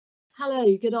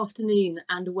Hello, good afternoon,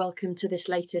 and welcome to this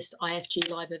latest IFG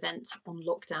Live event on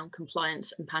lockdown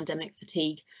compliance and pandemic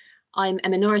fatigue. I'm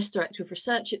Emma Norris, Director of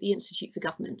Research at the Institute for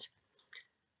Government.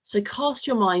 So cast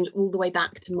your mind all the way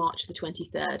back to March the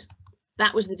 23rd.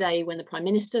 That was the day when the Prime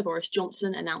Minister, Boris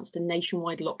Johnson, announced a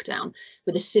nationwide lockdown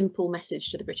with a simple message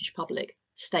to the British public: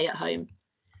 stay at home.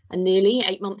 And nearly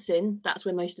 8 months in, that's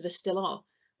where most of us still are,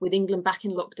 with England back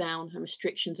in lockdown and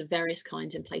restrictions of various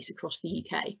kinds in place across the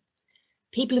UK.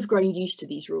 People have grown used to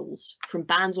these rules, from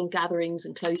bans on gatherings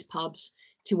and closed pubs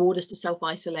to orders to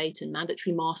self-isolate and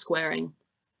mandatory mask wearing.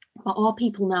 But are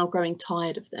people now growing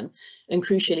tired of them and,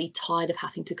 crucially, tired of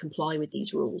having to comply with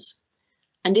these rules?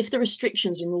 And if the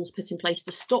restrictions and rules put in place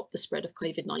to stop the spread of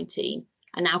COVID-19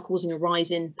 are now causing a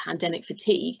rise in pandemic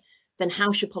fatigue, then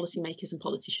how should policymakers and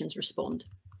politicians respond?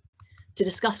 To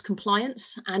discuss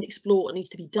compliance and explore what needs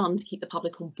to be done to keep the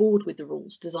public on board with the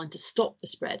rules designed to stop the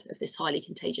spread of this highly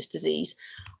contagious disease,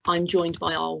 I'm joined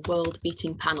by our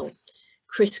world-beating panel.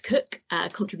 Chris Cook,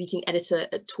 contributing editor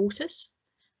at Tortoise,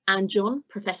 and John,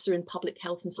 Professor in Public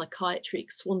Health and Psychiatry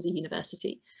at Swansea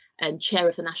University and Chair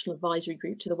of the National Advisory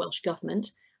Group to the Welsh Government,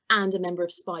 and a member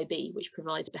of SPI-B, which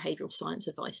provides behavioural science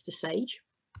advice to SAGE.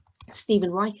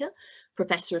 Stephen Riker,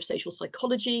 Professor of Social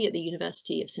Psychology at the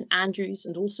University of St Andrews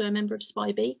and also a member of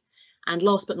SPI-B. And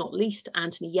last but not least,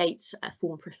 Anthony Yates, a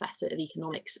former Professor of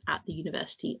Economics at the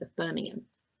University of Birmingham.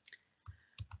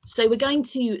 So we're going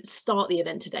to start the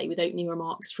event today with opening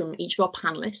remarks from each of our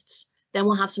panellists. Then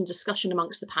we'll have some discussion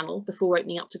amongst the panel before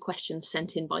opening up to questions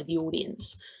sent in by the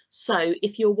audience. So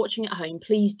if you're watching at home,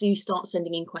 please do start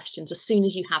sending in questions as soon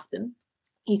as you have them.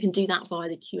 You can do that via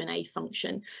the Q&A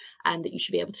function that you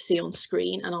should be able to see on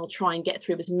screen, and I'll try and get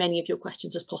through as many of your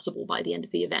questions as possible by the end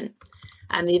of the event.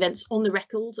 And the event's on the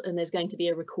record, and there's going to be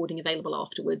a recording available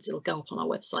afterwards. It'll go up on our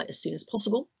website as soon as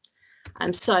possible.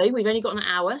 So we've only got an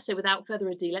hour, so without further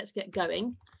ado, let's get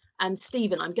going.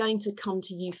 Stephen, I'm going to come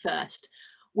to you first.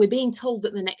 We're being told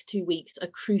that the next 2 weeks are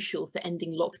crucial for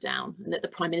ending lockdown and that the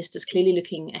Prime Minister's clearly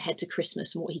looking ahead to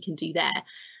Christmas and what he can do there.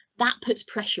 That puts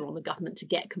pressure on the government to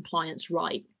get compliance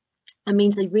right and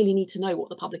means they really need to know what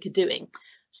the public are doing.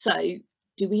 So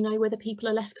do we know whether people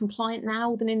are less compliant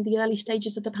now than in the early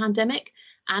stages of the pandemic?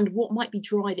 And what might be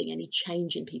driving any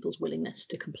change in people's willingness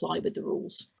to comply with the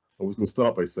rules? I was going to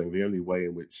start by saying the only way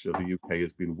in which the UK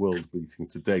has been world beating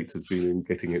to date has been in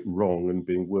getting it wrong and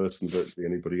being worse than virtually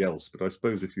anybody else. But I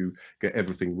suppose if you get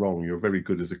everything wrong, you're very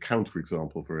good as a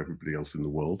counterexample for everybody else in the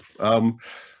world.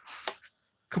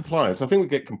 Compliance. I think we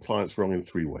get compliance wrong in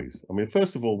three ways. I mean,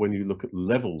 first of all, when you look at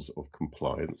levels of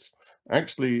compliance,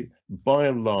 actually, by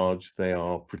and large, they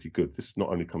are pretty good. This not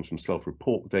only comes from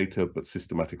self-report data, but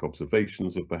systematic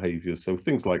observations of behaviours. So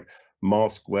things like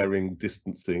mask wearing,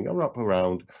 distancing are up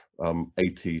around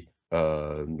 80,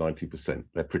 90%.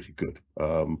 They're pretty good.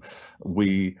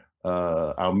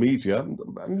 Our media,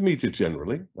 and media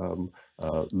generally,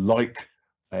 like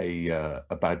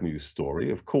a bad news story.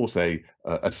 Of course, a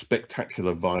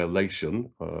spectacular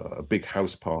violation, a big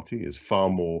house party, is far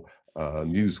more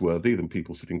newsworthy than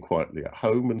people sitting quietly at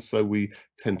home, and so we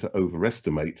tend to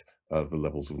overestimate the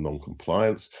levels of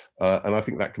non-compliance, and I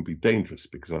think that can be dangerous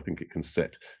because I think it can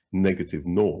set negative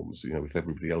norms. You know, if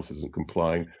everybody else isn't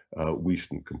complying, we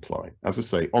shouldn't comply. As I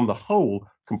say, on the whole,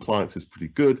 compliance is pretty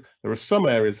good. There are some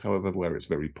areas, however, where it's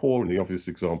very poor, and the obvious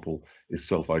example is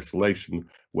self-isolation,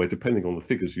 where depending on the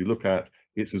figures you look at,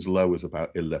 it's as low as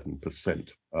about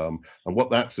 11%. And what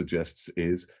that suggests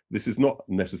is this is not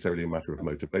necessarily a matter of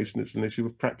motivation, it's an issue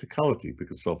of practicality,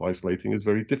 because self-isolating is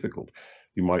very difficult.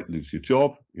 You might lose your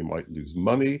job, you might lose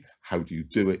money. How do you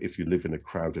do it if you live in a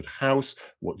crowded house?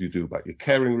 What do you do about your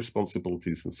caring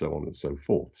responsibilities, and so on and so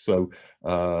forth? So,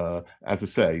 as I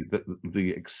say,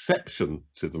 the exception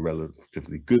to the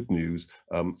relatively good news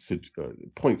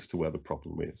points to where the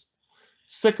problem is.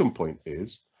 Second point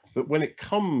is that when it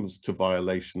comes to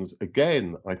violations,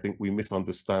 again, I think we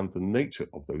misunderstand the nature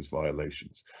of those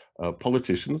violations.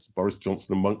 Politicians, Boris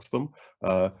Johnson amongst them,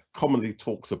 commonly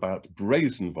talks about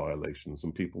brazen violations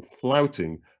and people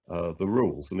flouting the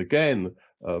rules. And again,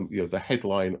 you know, the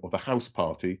headline of the house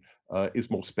party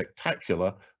is more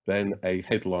spectacular than a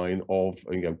headline of,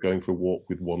 you know, going for a walk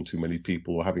with one too many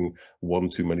people or having one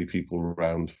too many people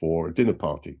around for a dinner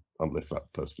party, unless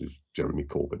that person is Jeremy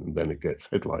Corbyn, and then it gets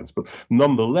headlines. But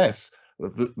nonetheless,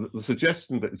 the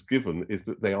suggestion that is given is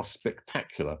that they are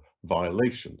spectacular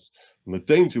violations. And the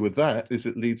danger with that is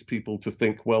it leads people to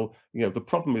think, well, you know, the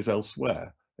problem is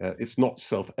elsewhere. It's not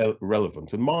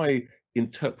self-relevant. And my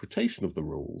interpretation of the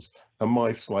rules, and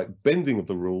my slight bending of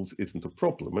the rules isn't a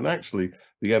problem. And actually,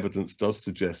 the evidence does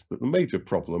suggest that the major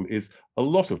problem is a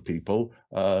lot of people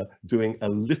doing a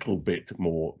little bit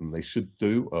more than they should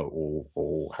do,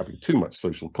 or having too much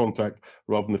social contact,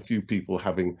 rather than a few people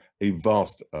having a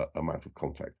vast amount of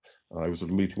contact. I was at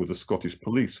a meeting with the Scottish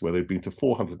police where they'd been to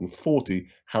 440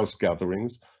 house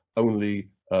gatherings. Only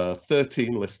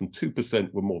 13, less than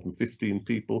 2%, were more than 15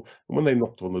 people. And when they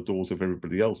knocked on the doors of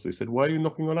everybody else, they said, "Why are you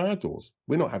knocking on our doors?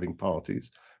 We're not having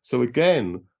parties." So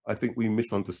again, I think we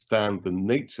misunderstand the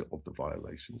nature of the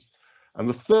violations. And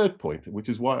the third point, which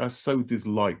is why I so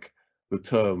dislike the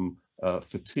term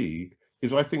fatigue,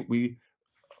 is I think we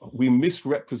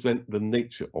misrepresent the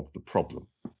nature of the problem.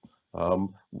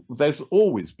 There's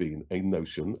always been a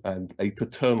notion, and a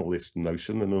paternalist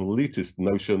notion and an elitist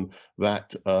notion, that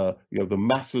the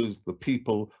masses, the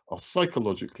people, are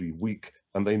psychologically weak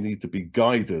and they need to be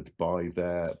guided by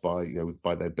their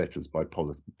betters, by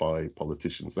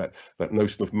politicians. That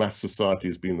notion of mass society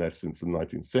has been there since the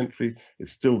 19th century.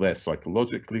 It's still there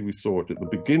psychologically. We saw it at the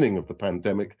beginning of the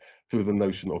pandemic through the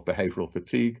notion of behavioral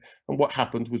fatigue, and what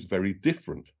happened was very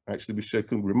different. Actually, we've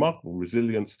shown remarkable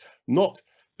resilience, not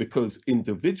because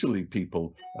individually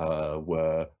people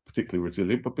were particularly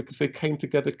resilient, but because they came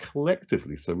together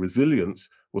collectively. So resilience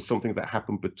was something that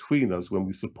happened between us when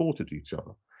we supported each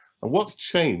other. And what's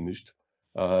changed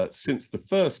since the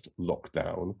first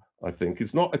lockdown, I think,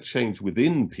 is not a change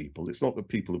within people. It's not that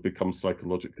people have become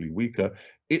psychologically weaker.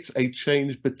 It's a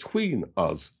change between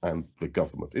us and the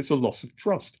government. It's a loss of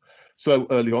trust. So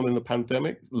early on in the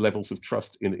pandemic, levels of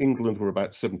trust in England were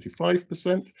about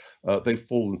 75%. They've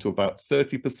fallen to about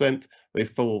 30%. They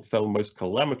fell most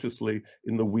calamitously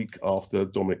in the week after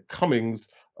Dominic Cummings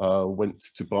went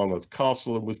to Barnard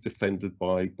Castle and was defended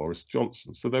by Boris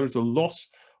Johnson. So there is a loss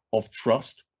of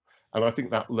trust. And I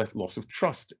think that loss of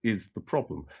trust is the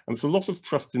problem. And it's a loss of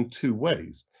trust in two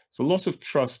ways. It's a loss of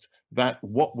trust that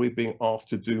what we're being asked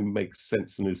to do makes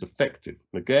sense and is effective.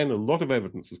 And again, a lot of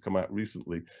evidence has come out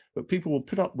recently that people will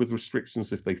put up with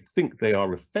restrictions if they think they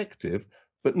are effective,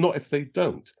 but not if they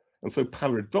don't. And so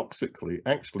paradoxically,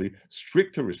 actually,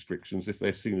 stricter restrictions, if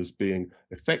they're seen as being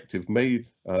effective, may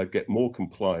get more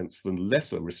compliance than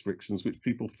lesser restrictions, which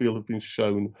people feel have been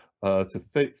shown to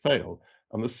fail.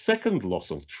 And the second loss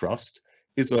of trust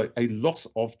is a loss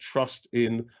of trust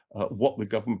in what the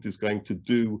government is going to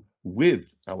do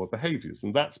with our behaviours.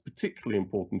 And that's particularly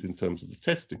important in terms of the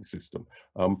testing system.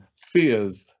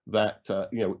 Fears that,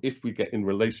 if we get in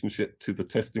relationship to the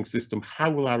testing system,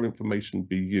 how will our information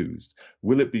be used?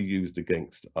 Will it be used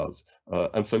against us?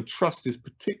 And so trust is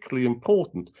particularly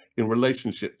important in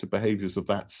relationship to behaviours of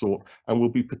that sort, and will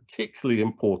be particularly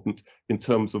important in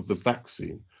terms of the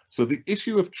vaccine. So the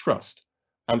issue of trust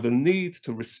and the need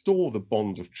to restore the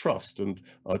bond of trust, and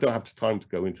I don't have time to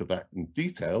go into that in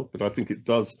detail, but I think it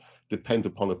does depend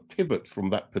upon a pivot from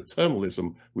that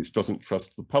paternalism, which doesn't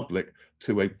trust the public,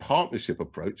 to a partnership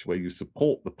approach where you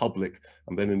support the public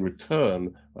and then in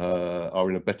return are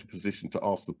in a better position to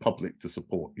ask the public to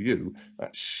support you.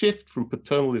 That shift from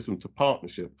paternalism to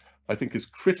partnership, I think, is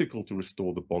critical to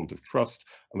restore the bond of trust.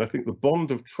 And I think the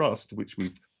bond of trust, which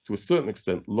we've to a certain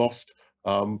extent lost,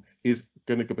 is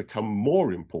going to become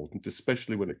more important,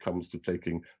 especially when it comes to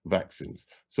taking vaccines.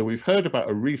 So we've heard about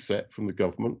a reset from the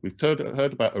government. We've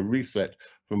heard about a reset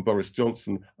from Boris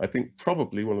Johnson. I think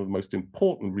probably one of the most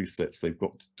important resets they've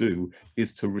got to do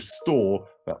is to restore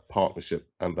that partnership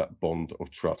and that bond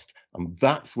of trust. And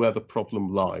that's where the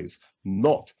problem lies,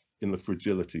 not in the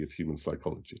fragility of human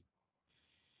psychology.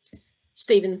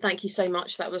 Stephen, thank you so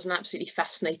much. That was an absolutely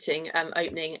fascinating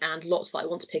opening, and lots that I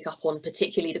want to pick up on,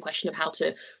 particularly the question of how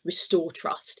to restore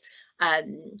trust.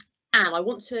 Anne, I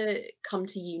want to come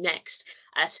to you next.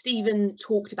 Stephen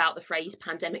talked about the phrase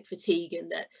pandemic fatigue, and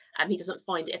that he doesn't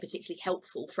find it a particularly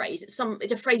helpful phrase.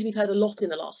 It's a phrase we've heard a lot in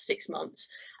the last 6 months.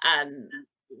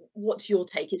 What's your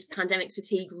take? Is pandemic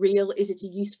fatigue real? Is it a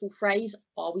useful phrase?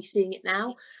 Are we seeing it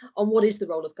now? And what is the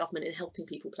role of government in helping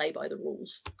people play by the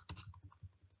rules?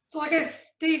 So I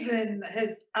guess Stephen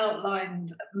has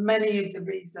outlined many of the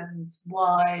reasons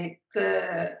why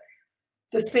the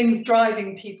things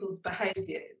driving people's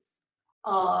behaviours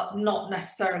are not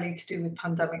necessarily to do with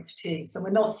pandemic fatigue. So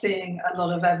we're not seeing a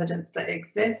lot of evidence that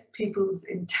exists. People's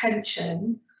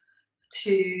intention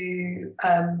to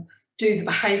do the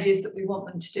behaviours that we want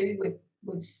them to do with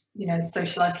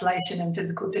social isolation and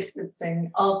physical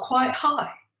distancing are quite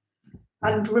high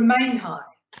and remain high.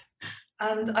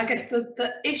 And I guess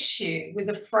the issue with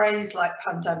a phrase like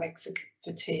pandemic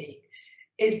fatigue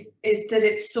is that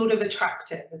it's sort of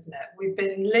attractive, isn't it? We've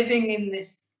been living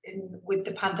with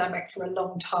the pandemic for a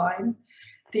long time,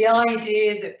 the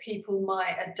idea that people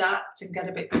might adapt and get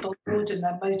a bit bored and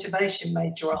their motivation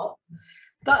may drop,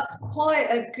 that's quite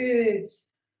a good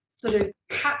sort of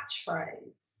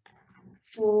catchphrase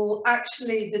for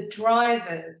actually the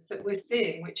drivers that we're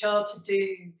seeing, which are to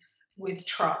do with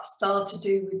trust, are to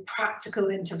do with practical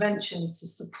interventions to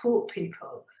support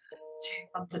people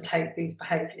to undertake these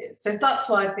behaviours. So that's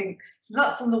why I think, so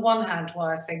that's on the one hand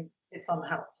why I think it's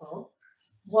unhelpful.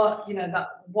 What, you know,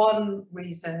 that one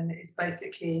reason is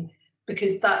basically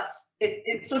because that's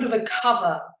it's sort of a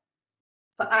cover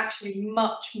for actually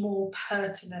much more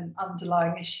pertinent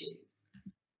underlying issues.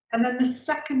 And then the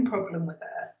second problem with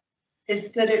it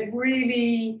is that it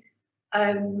really,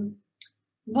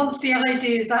 once the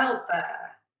idea is out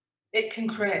there, it can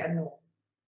create a norm.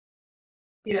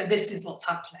 You know, this is what's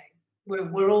happening.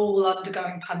 We're all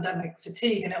undergoing pandemic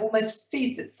fatigue, and it almost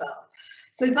feeds itself.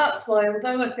 So that's why,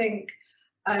 although I think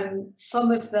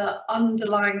some of the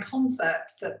underlying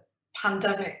concepts that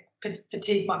pandemic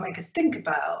fatigue might make us think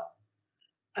about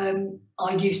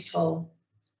are useful,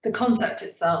 the concept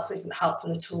itself isn't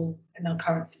helpful at all in our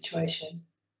current situation.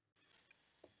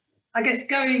 I guess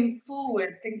going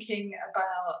forward, thinking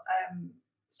about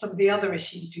some of the other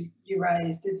issues you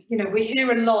raised is, you know, we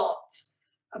hear a lot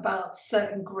about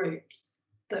certain groups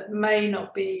that may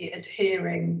not be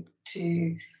adhering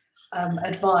to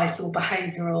advice or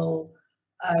behavioural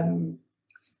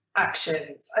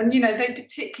actions, and you know, they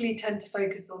particularly tend to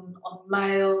focus on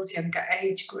males, younger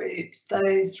age groups,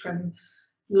 those from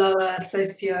lower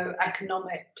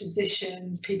socio-economic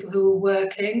positions, people who are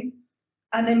working,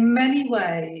 and in many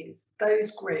ways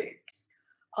those groups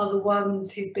are the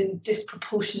ones who've been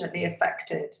disproportionately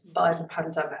affected by the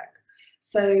pandemic.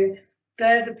 So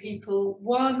they're the people,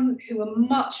 one, who are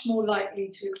much more likely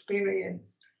to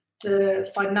experience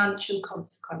the financial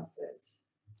consequences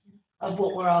of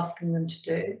what we're asking them to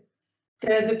do.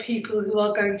 They're the people who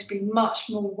are going to be much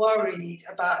more worried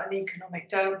about an economic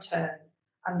downturn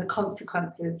and the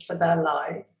consequences for their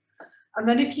lives. And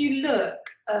then if you look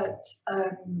at,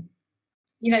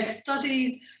 you know,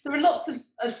 studies, there are lots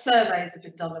of surveys have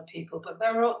been done of people, but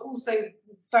there are also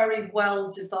very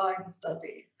well designed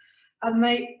studies, and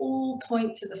they all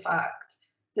point to the fact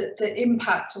that the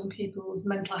impact on people's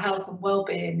mental health and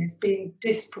well-being is being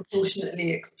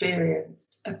disproportionately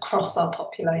experienced across our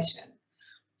population.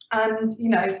 And, you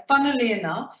know, funnily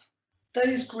enough,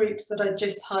 those groups that I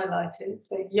just highlighted,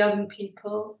 so young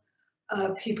people,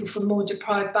 people from more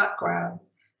deprived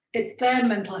backgrounds, it's their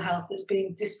mental health that's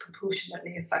being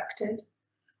disproportionately affected.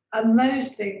 And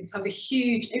those things have a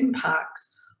huge impact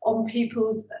on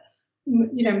people's,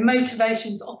 you know,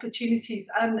 motivations, opportunities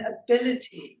and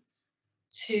abilities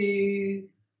to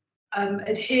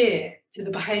adhere to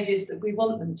the behaviours that we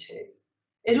want them to.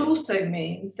 It also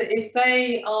means that if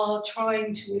they are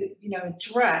trying to, you know,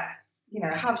 address, you know,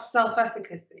 have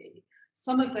self-efficacy,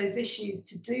 some of those issues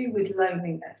to do with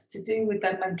loneliness, to do with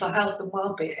their mental health and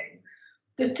well-being,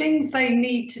 the things they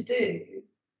need to do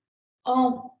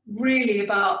aren't really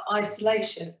about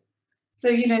isolation. So,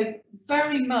 you know,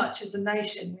 very much as a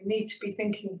nation, we need to be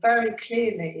thinking very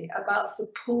clearly about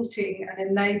supporting and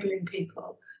enabling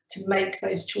people to make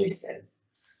those choices.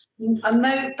 And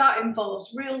that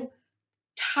involves real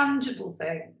tangible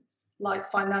things like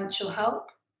financial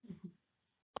help.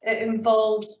 It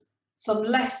involves some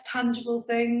less tangible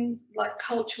things like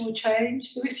cultural change.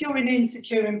 So if you're in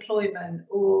insecure employment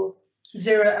or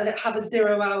have a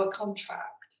 0-hour contract,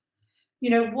 you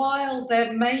know, while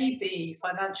there may be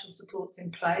financial supports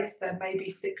in place, there may be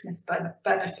sickness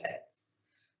benefits,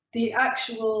 the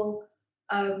actual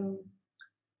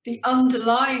the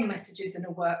underlying messages in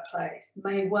a workplace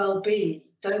may well be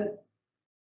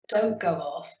don't go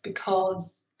off,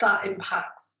 because that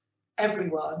impacts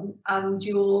everyone and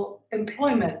your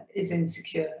employment is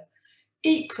insecure.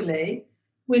 Equally,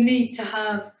 we need to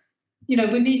have, you know,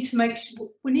 we need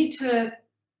to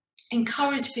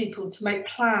encourage people to make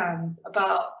plans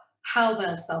about how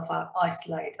they'll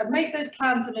self-isolate and make those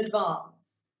plans in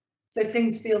advance so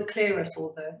things feel clearer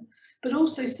for them, but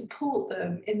also support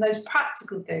them in those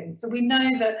practical things. So we know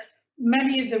that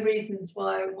many of the reasons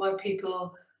why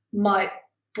people might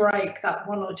break that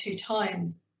 1 or 2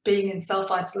 times being in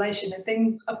self-isolation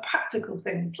are practical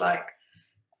things like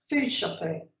food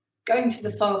shopping, going to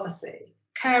the pharmacy,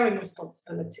 caring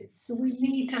responsibilities. So we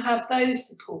need to have those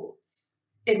supports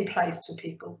in place for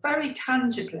people very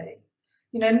tangibly,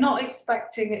 you know, not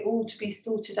expecting it all to be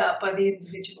sorted out by the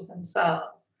individual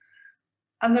themselves.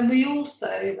 And then we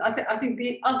also, I think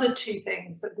the other 2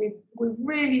 things that we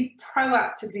really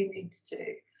proactively need to do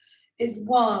is,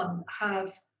 one,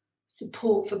 have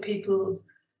support for people's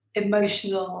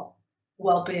emotional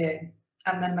well-being.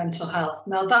 and their mental health.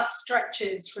 Now that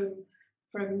stretches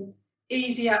from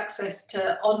easy access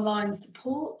to online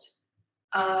support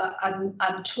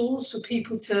and tools for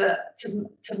people to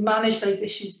manage those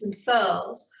issues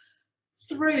themselves,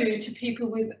 through to people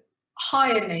with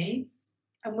higher needs.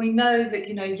 And we know that,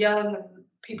 you know, young and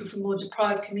people from more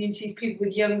deprived communities, people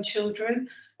with young children,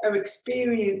 are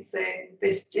experiencing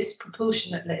this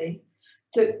disproportionately,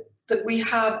 that we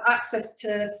have access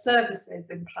to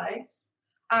services in place,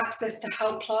 access to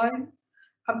helplines,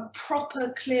 and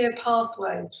proper clear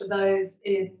pathways for those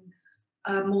in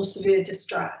more severe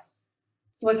distress.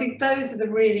 So I think those are the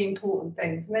really important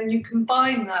things. And then you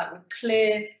combine that with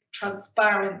clear,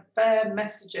 transparent, fair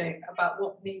messaging about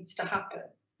what needs to happen.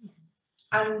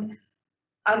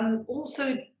 And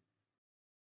also,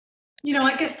 you know,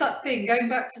 I guess that thing, going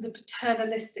back to the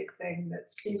paternalistic thing that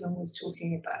Stephen was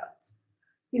talking about,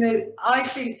 you know, I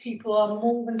think people are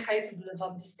more than capable of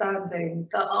understanding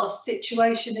that our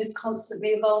situation is constantly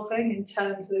evolving in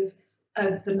terms of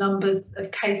the numbers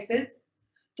of cases,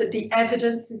 that the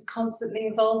evidence is constantly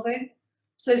evolving.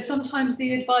 So sometimes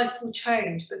the advice will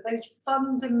change, but those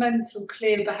fundamental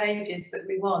clear behaviours that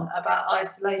we want about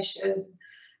isolation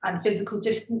and physical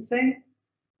distancing,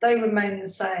 they remain the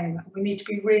same. We need to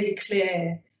be really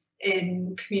clear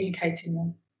in communicating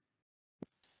them.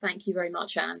 Thank you very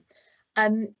much, Anne.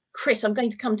 Chris, I'm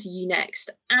going to come to you next.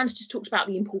 Anne's just talked about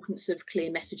the importance of clear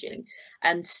messaging,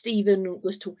 and Stephen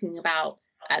was talking about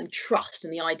trust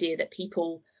and the idea that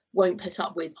people won't put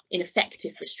up with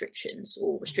ineffective restrictions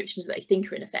or restrictions that they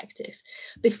think are ineffective.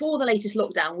 Before the latest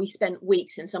lockdown, we spent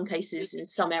weeks, in some cases, in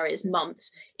some areas,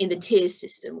 months, in the tiers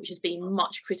system, which has been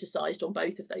much criticised on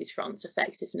both of those fronts: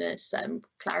 effectiveness,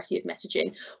 clarity of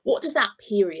messaging. What does that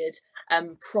period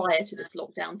prior to this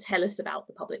lockdown tell us about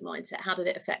the public mindset? How did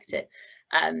it affect it?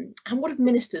 And what have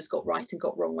ministers got right and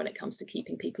got wrong when it comes to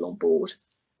keeping people on board?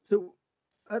 So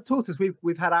at Tortoise,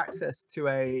 we've had access to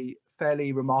a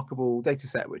fairly remarkable data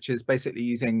set, which is basically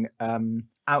using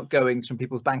outgoings from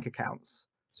people's bank accounts.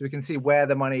 So we can see where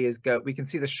the money is we can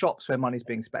see the shops where money is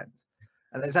being spent.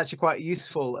 And it's actually quite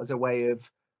useful as a way of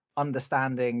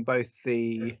understanding both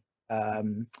the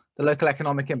local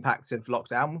economic impacts of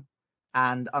lockdown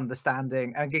and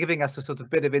understanding and giving us a sort of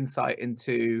bit of insight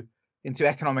into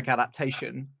economic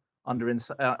adaptation under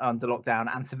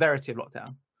lockdown and severity of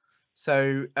lockdown.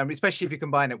 So especially if you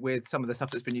combine it with some of the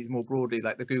stuff that's been used more broadly,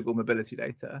 like the Google mobility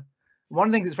data. One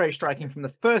of the things that's very striking from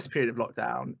the first period of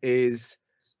lockdown is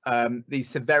the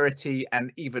severity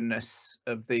and evenness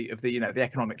of the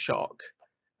economic shock.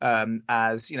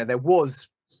 As you know, there was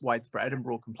widespread and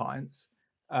broad compliance.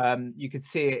 You could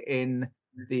see it in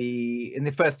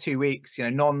the first 2 weeks. You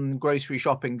know, non-grocery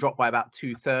shopping dropped by about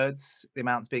 2/3 the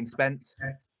amounts being spent.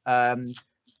 A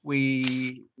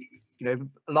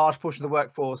large portion of the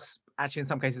workforce, actually in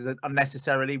some cases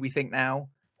unnecessarily, we think now,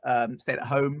 stayed at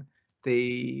home.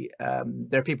 There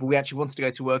are people we actually wanted to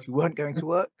go to work who weren't going to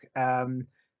work. And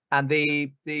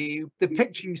the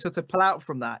picture you sort of pull out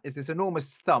from that is this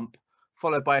enormous thump,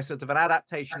 followed by a sort of an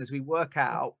adaptation as we work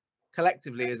out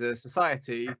collectively as a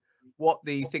society what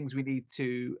the things we need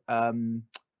to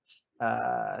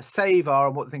save are,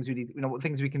 and what the things we need, what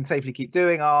things we can safely keep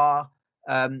doing are.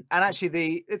 And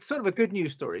actually, it's sort of a good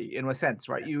news story in a sense,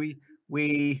 right?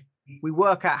 We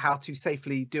work out how to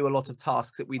safely do a lot of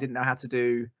tasks that we didn't know how to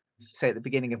do, say at the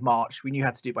beginning of March. We knew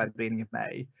how to do by the beginning of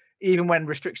May. Even when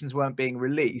restrictions weren't being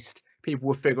released, people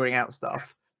were figuring out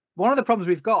stuff. One of the problems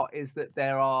we've got is that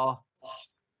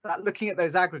that looking at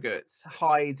those aggregates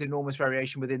hides enormous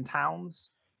variation within towns.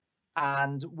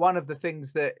 And one of the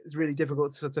things that is really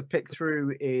difficult to sort of pick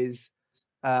through is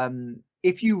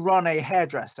if you run a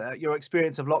hairdresser, your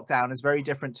experience of lockdown is very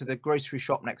different to the grocery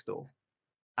shop next door.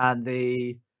 And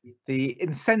the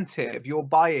incentive, your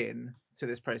buy-in to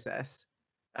this process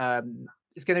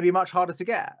is going to be much harder to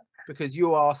get, because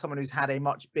you are someone who's had a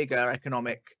much bigger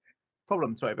economic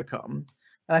problem to overcome.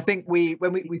 And I think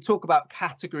when we talk about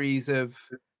categories of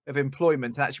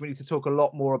employment, and actually we need to talk a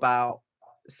lot more about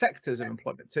sectors of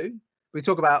employment too. We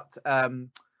talk about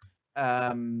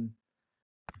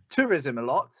tourism a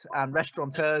lot, and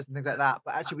restaurateurs and things like that,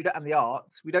 but actually and the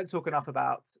arts, we don't talk enough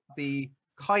about the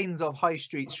kinds of high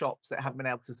street shops that have been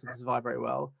able to sort of survive very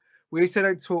well. We also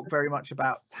don't talk very much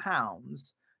about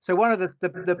towns. So one of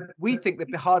we think that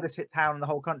the hardest hit town in the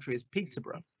whole country is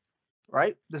Peterborough,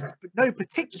 right? There's no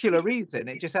particular reason.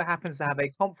 It just so happens to have a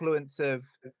confluence of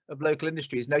local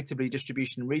industries, notably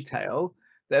distribution and retail,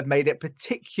 that have made it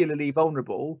particularly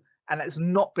vulnerable, and it's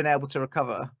not been able to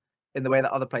recover in the way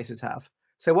that other places have.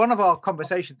 So one of our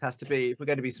conversations has to be, if we're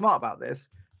going to be smart about this,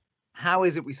 how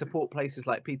is it we support places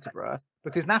like Peterborough?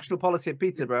 Because national policy of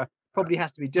Peterborough probably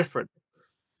has to be different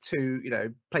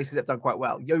to, places that have done quite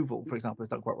well. Yeovil, for example, has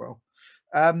done quite well.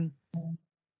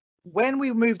 When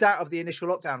we moved out of the initial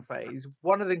lockdown phase,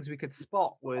 one of the things we could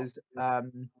spot was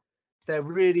there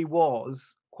really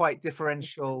was quite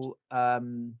differential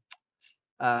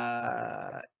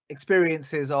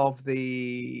experiences of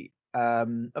the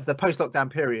post-lockdown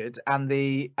period and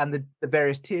the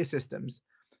various tier systems.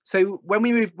 So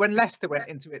when Leicester went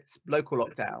into its local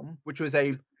lockdown, which was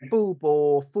a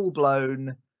full-bore,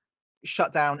 full-blown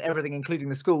shutdown, everything, including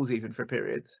the schools, even for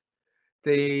periods,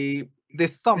 the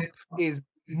thump is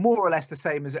more or less the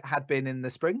same as it had been in the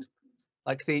spring.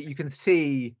 Like you can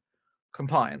see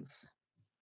compliance.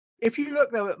 If you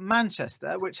look though at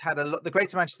Manchester, which had the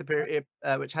Greater Manchester period,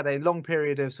 which had a long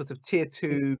period of sort of tier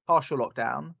 2 partial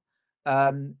lockdown,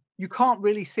 you can't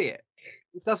really see it.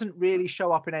 It doesn't really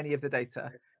show up in any of the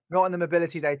data, not in the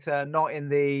mobility data, not in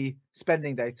the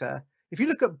spending data. If you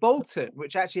look at Bolton,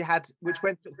 which went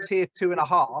to tier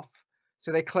 2.5,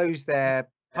 so they closed their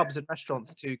pubs and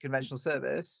restaurants to conventional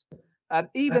service,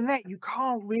 even there you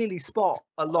can't really spot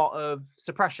a lot of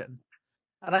suppression.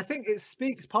 And I think it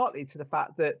speaks partly to the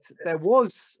fact that it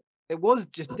was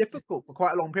just difficult for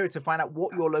quite a long period to find out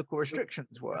what your local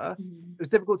restrictions were. It was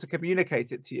difficult to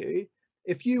communicate it to you.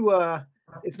 If you were,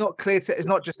 it's not clear it's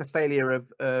not just a failure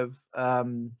of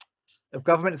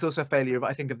government, it's also a failure of,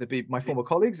 I think, of my former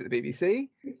colleagues at the BBC,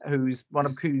 whose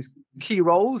key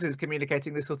roles is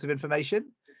communicating this sort of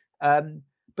information.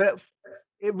 But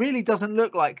it really doesn't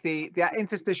look like that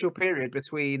interstitial period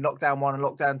between lockdown 1 and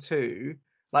lockdown 2,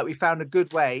 like we found a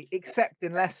good way, except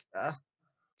in Leicester,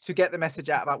 to get the message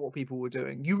out about what people were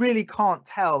doing. You really can't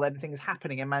tell anything's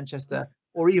happening in Manchester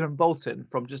or even Bolton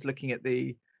from just looking at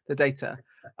the data.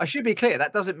 I should be clear,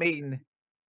 that doesn't mean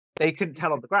they couldn't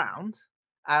tell on the ground.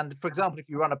 And for example, if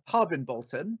you run a pub in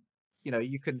Bolton,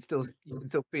 you can still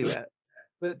feel it.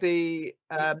 But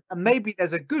and maybe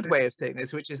there's a good way of seeing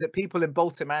this, which is that people in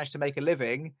Bolton managed to make a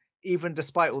living even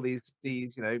despite all these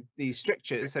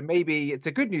strictures. So maybe it's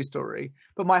a good news story,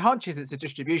 but my hunch is it's a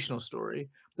distributional story,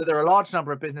 that there are a large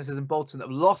number of businesses in Bolton that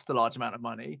have lost a large amount of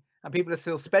money and people are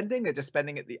still spending. They're just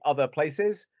spending at the other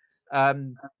places.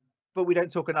 But we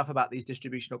don't talk enough about these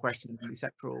distributional questions and these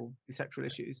sectoral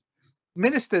issues.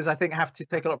 Ministers, I think, have to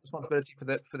take a lot of responsibility for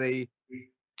the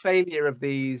failure of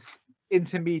these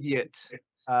intermediate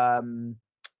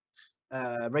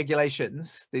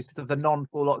regulations, these sort of the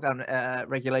non-full lockdown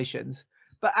regulations.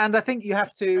 And I think you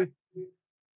have to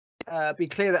be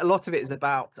clear that a lot of it is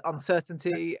about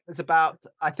uncertainty. It's about,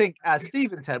 I think, as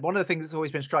Stephen said, one of the things that's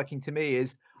always been striking to me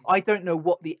is I don't know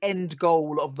what the end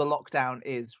goal of the lockdown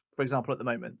is, for example, at the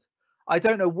moment. I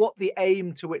don't know what the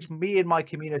aim to which me and my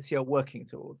community are working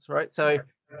towards, right? So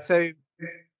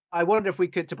I wonder if we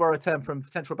could, to borrow a term from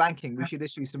central banking, we should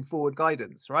issue some forward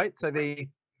guidance, right? So the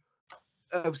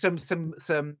some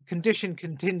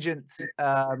contingent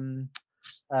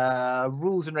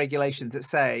rules and regulations that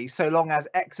say, so long as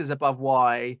X is above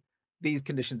Y, these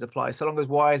conditions apply. So long as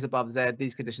Y is above Z,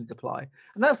 these conditions apply.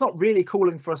 And that's not really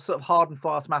calling for a sort of hard and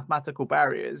fast mathematical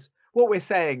barriers. What we're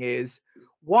saying is,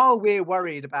 while we're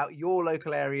worried about your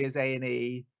local areas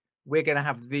A&E, we're going to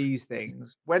have these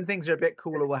things. When things are a bit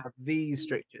cooler, we'll have these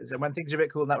strictures. And when things are a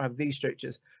bit cooler, we'll have these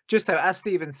strictures. Just so, as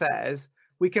Stephen says,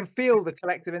 we can feel the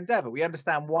collective endeavour. We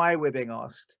understand why we're being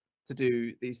asked to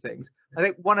do these things. I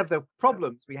think one of the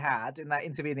problems we had in that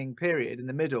intervening period in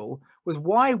the middle was,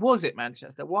 why was it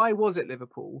Manchester? Why was it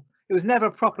Liverpool? It was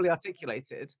never properly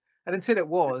articulated. And until it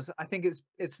was, I think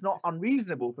it's not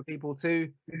unreasonable for people to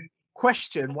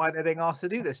question why they're being asked to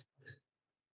do this.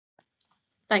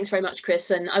 Thanks very much,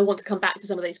 Chris. And I want to come back to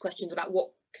some of those questions about what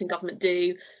can government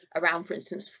do around, for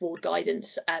instance, forward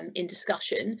guidance in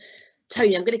discussion.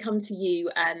 Tony, I'm going to come to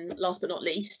you last but not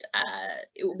least.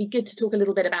 It would be good to talk a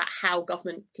little bit about how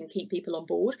government can keep people on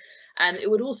board.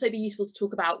 It would also be useful to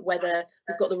talk about whether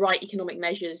we've got the right economic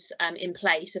measures in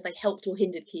place, if they helped or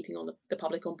hindered keeping on the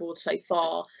public on board so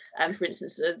far. For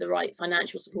instance, the right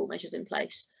financial support measures in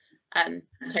place.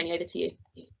 Tony, over to you.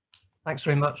 Thanks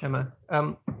very much, Emma.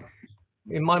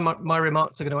 My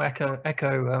remarks are going to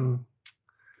echo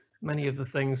many of the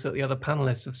things that the other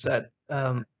panelists have said,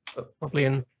 but probably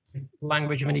in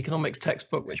language of an economics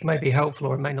textbook, which may be helpful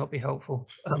or it may not be helpful.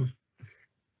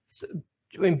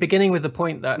 Beginning with the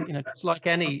point that, it's like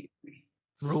any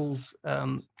rules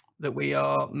that we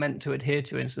are meant to adhere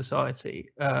to in society,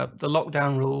 the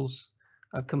lockdown rules,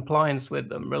 compliance with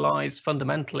them relies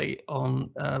fundamentally on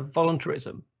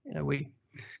voluntarism.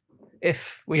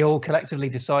 If we all collectively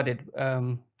decided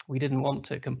we didn't want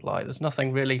to comply, there's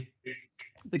nothing really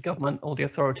the government or the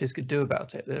authorities could do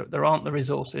about it. There aren't the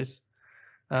resources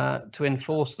to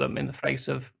enforce them in the face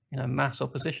of mass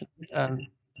opposition.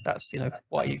 That's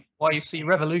why you see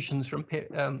revolutions from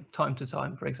time to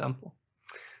time, for example.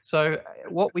 So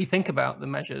what we think about the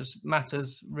measures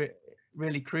matters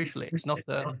really crucially. It's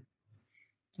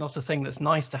not a thing that's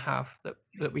nice to have,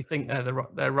 that we think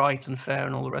they're right and fair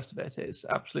and all the rest of it. It's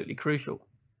absolutely crucial.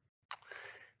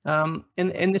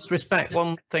 In this respect,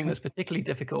 one thing that's particularly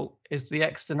difficult is the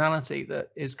externality that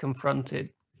is confronted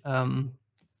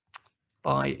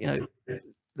by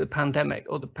the pandemic,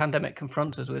 or the pandemic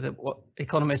confronts us with what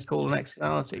economists call an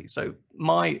externality. So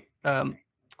my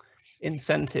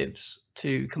incentives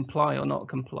to comply or not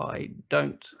comply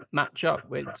don't match up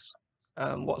with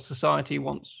what society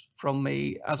wants from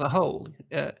me as a whole.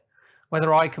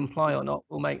 Whether I comply or not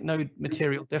will make no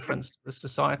material difference to the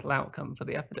societal outcome for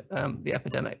the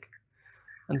epidemic.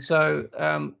 And so,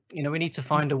 we need to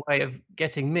find a way of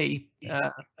getting me,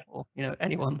 or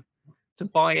anyone, to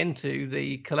buy into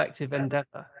the collective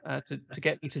endeavour, to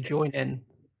get me to join in.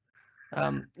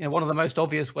 One of the most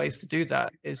obvious ways to do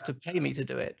that is to pay me to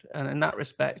do it, and in that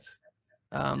respect,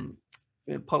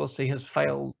 policy has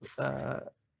failed.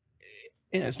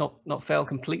 It's not failed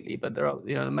completely, but there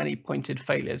are many pointed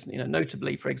failures.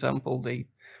 Notably, for example, the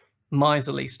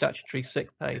miserly statutory sick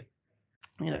pay.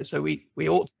 So we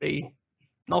ought to be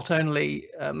not only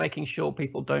making sure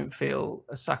people don't feel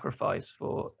a sacrifice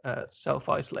for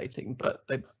self-isolating, but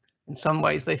in some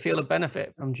ways they feel a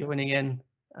benefit from joining in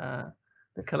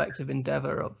the collective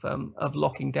endeavour of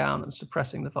locking down and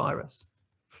suppressing the virus.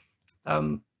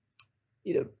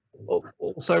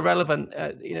 Also relevant,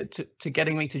 to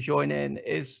getting me to join in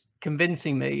is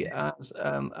convincing me, as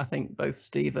I think both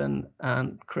Stephen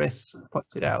and Chris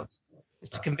pointed out, is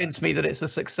to convince me that it's a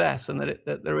success and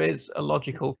that there is a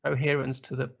logical coherence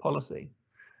to the policy.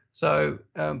 So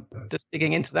just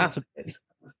digging into that a bit,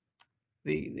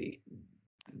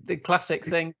 the classic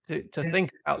thing to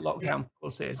think about lockdown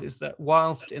policies is that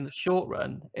whilst in the short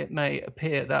run it may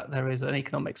appear that there is an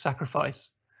economic sacrifice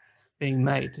being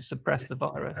made to suppress the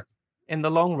virus, in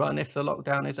the long run, if the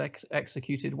lockdown is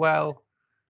executed well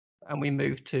and we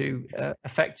move to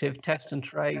effective test and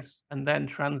trace and then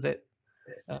transit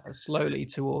slowly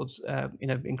towards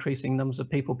increasing numbers of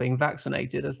people being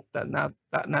vaccinated, as that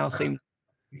now seems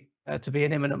to be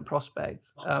an imminent prospect.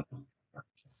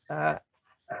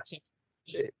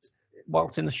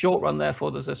 Whilst in the short run,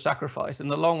 therefore, there's a sacrifice. In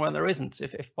the long run, there isn't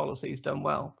if policy is done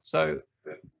well. So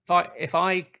if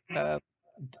I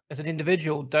as an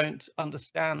individual don't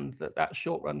understand that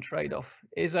short run trade-off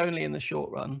is only in the short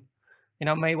run,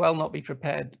 may well not be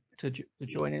prepared to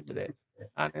join in with it.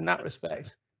 And in that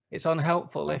respect, it's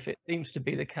unhelpful if it seems to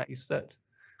be the case that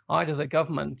either the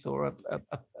government or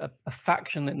a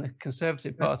faction in the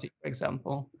Conservative Party, for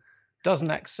example,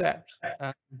 doesn't accept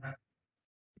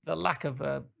the lack of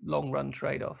a long-run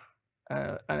trade-off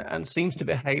and seems to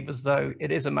behave as though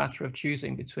it is a matter of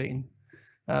choosing between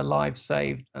lives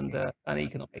saved and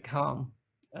economic harm.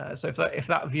 So if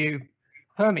that view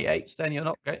permeates, then you're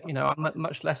not, I'm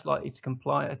much less likely to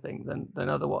comply, I think, than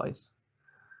otherwise.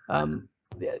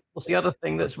 The other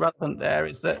thing that's relevant there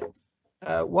is that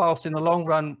whilst in the long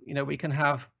run, we can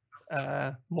have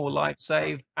more lives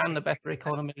saved and a better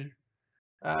economy,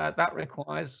 that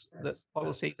requires that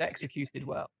policy is executed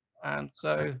well. And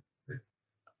so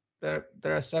there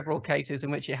are several cases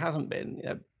in which it hasn't been.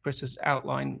 Chris has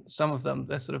outlined some of them.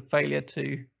 There's sort of failure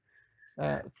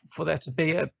for there to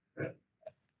be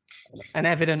an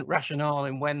evident rationale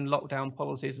in when lockdown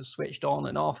policies are switched on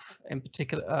and off, in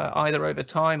particular, either over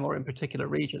time or in particular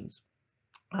regions.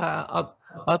 We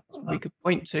could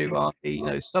point to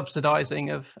the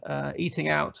subsidising of eating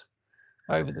out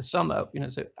over the summer.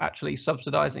 So actually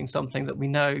subsidising something that we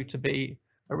know to be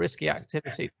a risky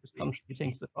activity that's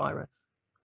contributing to the virus.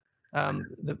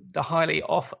 The highly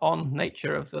off-on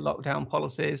nature of the lockdown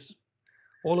policies.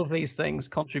 All of these things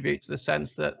contribute to the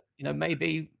sense that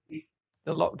maybe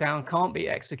the lockdown can't be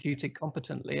executed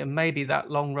competently, and maybe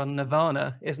that long-run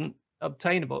nirvana isn't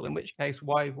obtainable. In which case,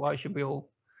 why should we all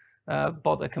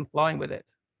bother complying with it?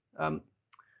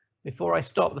 Before I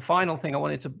stop, the final thing I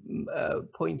wanted to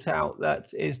point out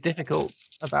that is difficult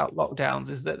about lockdowns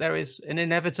is that there is an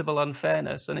inevitable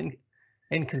unfairness and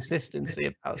inconsistency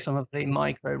about some of the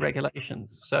micro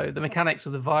regulations. So the mechanics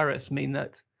of the virus mean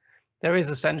that there is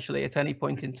essentially at any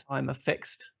point in time a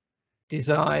fixed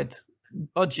desired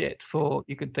budget for,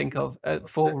 you could think of,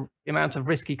 for the amount of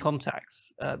risky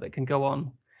contacts that can go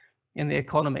on in the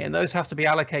economy, and those have to be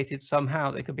allocated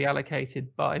somehow. They could be allocated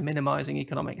by minimizing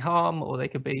economic harm, or they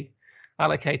could be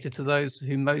allocated to those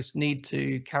who most need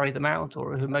to carry them out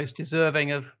or who are most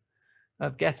deserving of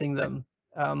getting them.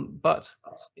 But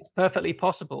it's perfectly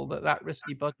possible that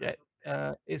risky budget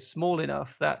is small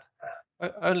enough that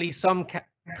only some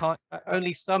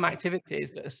only some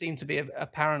activities that seem to be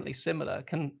apparently similar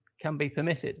can be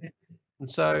permitted. And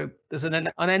so there's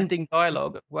an unending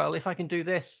dialogue of, well, if I can do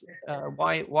this,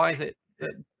 why is it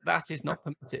that is not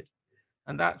permitted?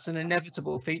 And that's an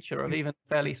inevitable feature of even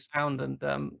fairly sound and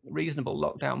reasonable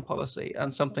lockdown policy,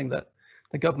 and something that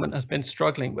the government has been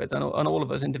struggling with, and all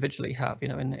of us individually have, you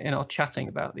know, in our chatting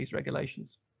about these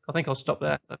regulations. I think I'll stop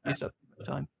there. I've used up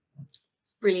time.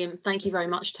 Brilliant. Thank you very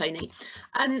much, Tony.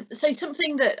 So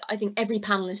something that I think every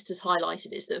panelist has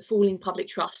highlighted is that falling public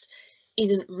trust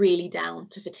isn't really down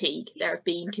to fatigue. There have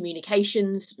been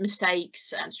communications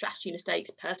mistakes, strategy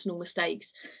mistakes, personal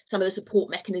mistakes. Some of the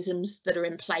support mechanisms that are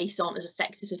in place aren't as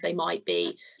effective as they might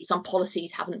be. Some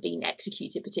policies haven't been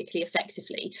executed particularly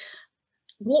effectively.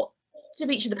 What do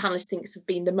each of the panelists think have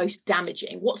been the most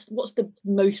damaging? What's the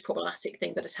most problematic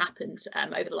thing that has happened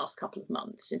over the last couple of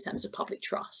months in terms of public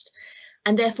trust?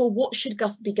 And therefore, what should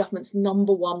be government's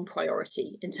 #1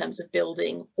 priority in terms of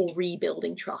building or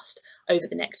rebuilding trust over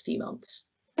the next few months?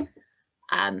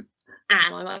 And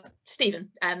Stephen,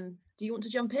 do you want to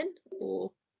jump in,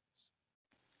 or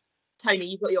Tony?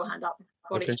 You've got your hand up.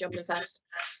 Why don't you jump in first?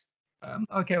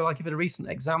 Okay, well, I'll give it a recent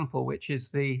example, which is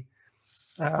the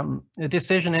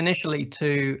decision initially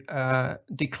to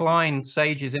decline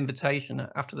SAGE's invitation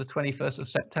after the 21st of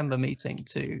September meeting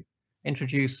to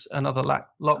introduce another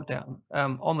lockdown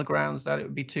on the grounds that it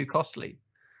would be too costly.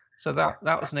 So that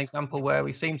was an example where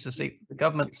we seem to see the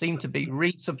government seem to be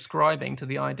resubscribing to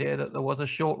the idea that there was a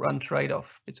short-run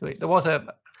trade-off between there was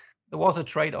a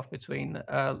trade-off between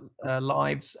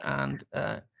lives and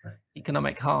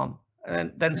economic harm,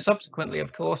 and then subsequently,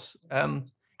 of course,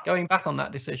 going back on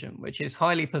that decision, which is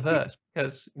highly perverse,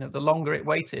 because the longer it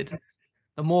waited,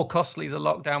 the more costly the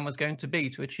lockdown was going to be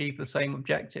to achieve the same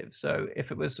objective. So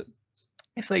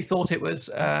if they thought it was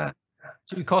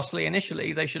too costly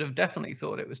initially, they should have definitely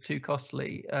thought it was too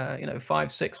costly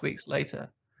 5-6 weeks later.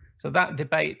 So that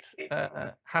debate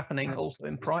happening also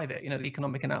in private, the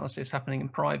economic analysis happening in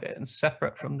private and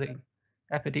separate from the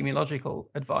epidemiological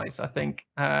advice, I think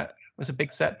was a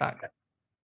big setback.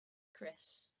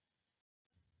 Chris.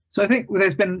 So I think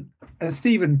there's been, as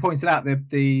Stephen pointed out,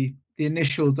 the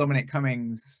initial Dominic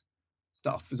Cummings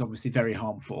stuff was obviously very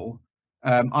harmful.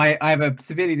 I have a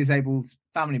severely disabled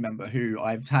family member who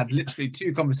I've had literally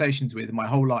 2 conversations with in my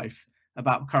whole life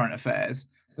about current affairs.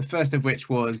 The first of which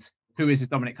was, who is this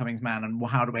Dominic Cummings man and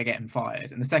how do I get him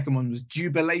fired? And the second one was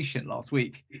jubilation last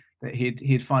week that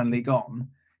he'd finally gone.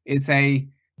 I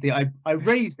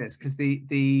raised this because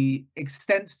the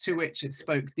extent to which it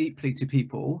spoke deeply to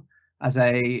people as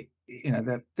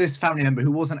this family member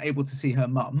who wasn't able to see her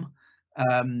mum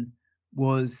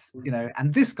was,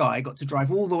 and this guy got to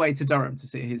drive all the way to Durham to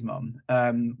see his mum,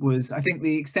 was, I think,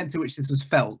 the extent to which this was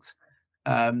felt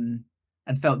and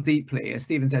felt deeply, as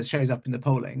Stephen says, shows up in the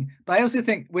polling. But I also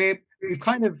think we've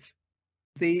kind of,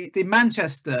 the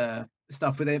Manchester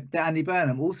stuff with Andy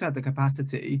Burnham also had the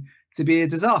capacity to be a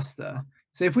disaster.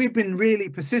 So if we've been really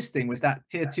persisting with that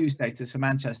tier 2 status for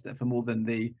Manchester for more than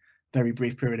the very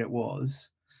brief period it was,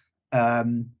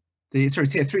 tier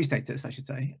 3 status, I should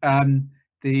say,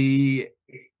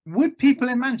 would people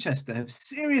in Manchester have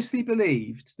seriously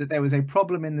believed that there was a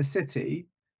problem in the city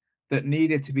that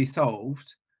needed to be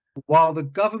solved while the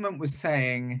government was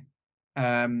saying,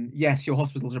 yes, your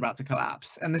hospitals are about to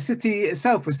collapse, and the city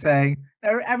itself was saying,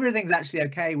 everything's actually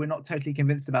okay, we're not totally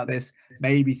convinced about this,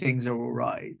 maybe things are all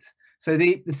right? So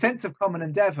the sense of common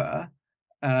endeavour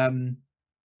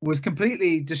was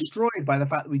completely destroyed by the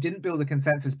fact that we didn't build a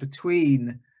consensus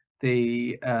between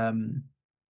the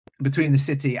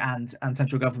city and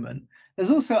central government.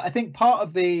 There's also, I think, part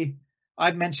of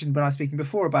I've mentioned when I was speaking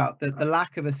before about the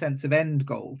lack of a sense of end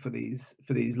goal for these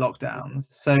lockdowns.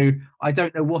 So I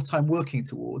don't know what I'm working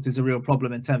towards is a real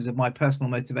problem in terms of my personal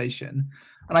motivation.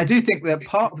 And I do think that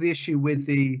part of the issue with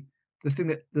the thing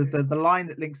that the line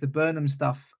that links the Burnham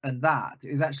stuff and that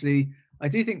is actually, I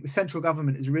do think the central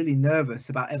government is really nervous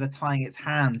about ever tying its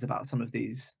hands about some of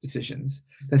these decisions.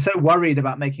 They're so worried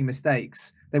about making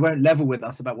mistakes, they won't level with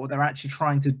us about what they're actually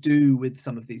trying to do with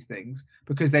some of these things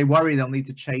because they worry they'll need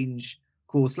to change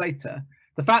course later.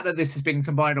 The fact that this has been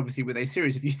combined obviously with a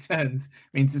series of U-turns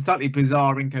means it's a slightly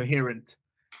bizarre, incoherent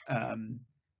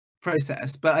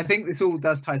process. But I think this all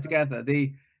does tie together.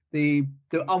 The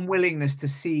unwillingness to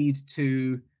cede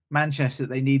to Manchester that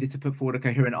they needed to put forward a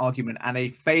coherent argument and a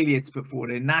failure to put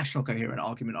forward a national coherent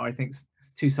argument are, I think,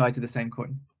 2 sides of the same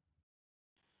coin.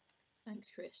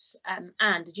 Thanks, Chris.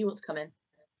 Anne, did you want to come in?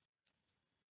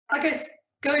 I guess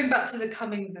going back to the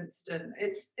Cummings incident,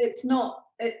 it's not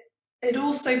it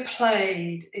also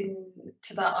played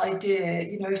into that idea,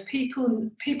 you know, if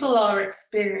people are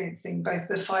experiencing both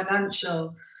the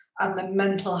financial and the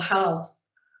mental health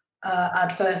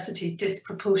adversity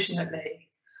disproportionately,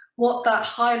 what that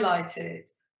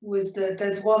highlighted was that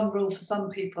there's one rule for some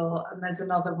people and there's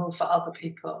another rule for other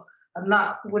people. And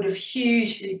that would have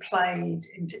hugely played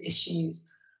into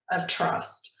issues of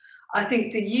trust. I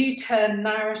think the U-turn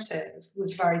narrative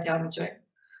was very damaging.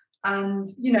 And,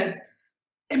 you know,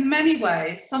 in many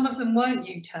ways, some of them weren't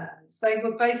U-turns. They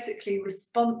were basically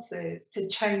responses to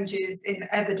changes in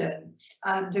evidence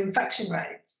and infection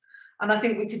rates. And I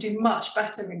think we could do much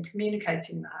better in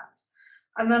communicating that.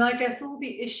 And then I guess all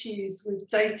the issues with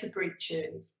data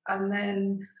breaches, and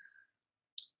then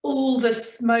all the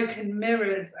smoke and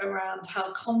mirrors around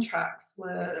how contracts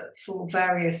were for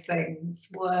various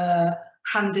things were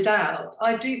handed out.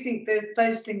 I do think that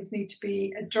those things need to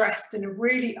be addressed in a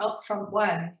really upfront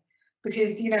way.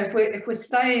 Because, you know, if we're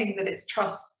saying that it's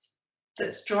trust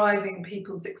that's driving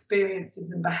people's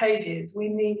experiences and behaviours, we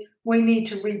need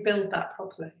to rebuild that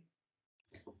properly.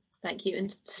 Thank you.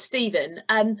 And Stephen,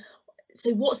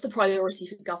 so what's the priority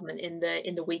for government in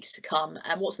the weeks to come,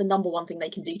 and what's the number one thing they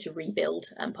can do to rebuild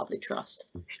public trust?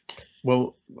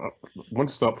 Well, I want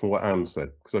to start from what Anne said,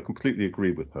 because I completely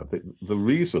agree with her. The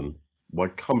reason why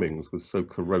Cummings was so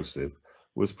corrosive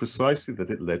was precisely that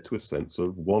it led to a sense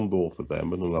of one law for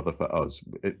them and another for us,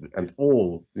 and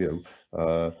all, you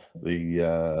know,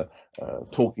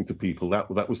 talking to people,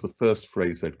 that was the first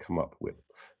phrase they'd come up with.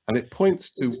 And it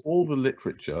points to all the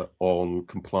literature on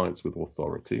compliance with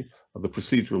authority, the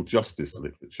procedural justice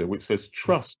literature, which says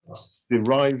trust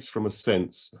derives from a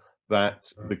sense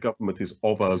that the government is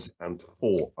of us and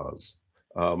for us.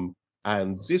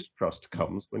 And distrust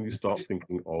comes when you start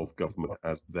thinking of government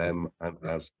as them and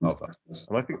as other.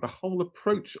 And I think the whole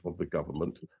approach of the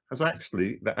government has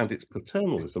actually, and its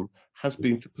paternalism, has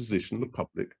been to position the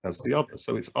public as the other.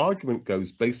 So its argument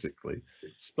goes basically,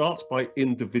 starts by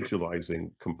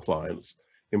individualizing compliance,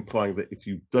 implying that if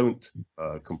you don't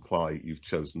comply, you've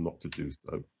chosen not to do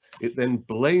so. It then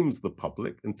blames the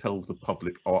public and tells the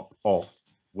public off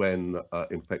when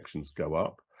infections go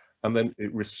up. And then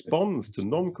it responds to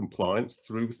non-compliance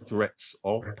through threats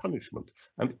of punishment.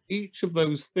 And each of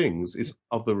those things is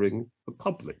othering the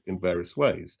public in various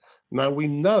ways. Now, we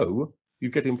know you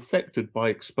get infected by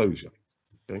exposure.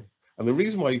 Okay? And the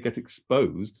reason why you get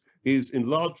exposed is in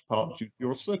large part due to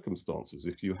your circumstances.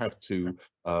 If you have to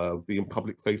be in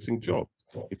public-facing jobs,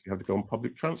 if you have to go on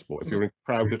public transport, if you're in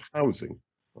crowded housing,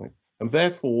 right? And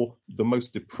therefore, the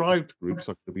most deprived groups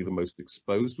are going to be the most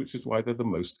exposed, which is why they're the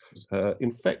most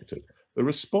infected. The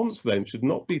response then should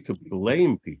not be to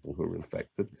blame people who are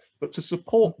infected, but to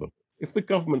support them. If the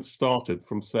government started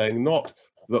from saying not,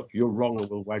 look, you're wrong and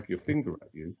we'll wag your finger at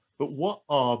you, but what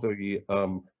are the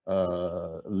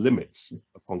limits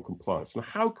upon compliance? And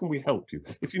how can we help you?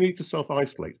 If you need to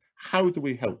self-isolate, how do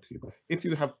we help you? If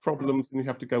you have problems and you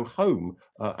have to go home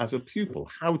as a pupil,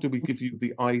 how do we give you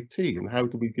the IT and how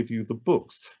do we give you the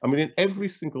books? I mean, in every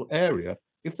single area,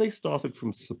 if they started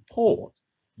from support,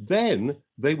 then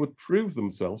they would prove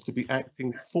themselves to be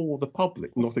acting for the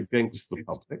public, not against the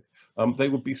public. They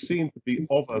would be seen to be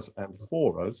of us and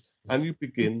for us, and you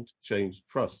begin to change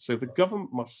trust. So the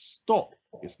government must stop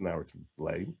its narrative of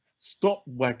blame, stop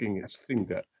wagging its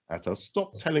finger at us,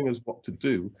 stop telling us what to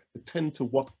do, attend to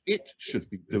what it should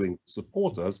be doing to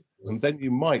support us, and then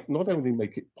you might not only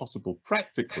make it possible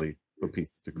practically for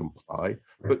people to comply,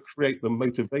 but create the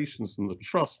motivations and the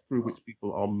trust through which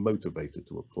people are motivated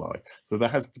to apply. So there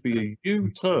has to be a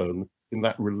U-turn in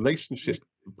that relationship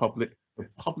with the public. The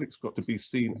public's got to be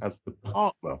seen as the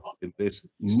partner in this,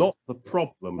 not the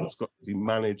problem that's got to be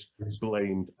managed,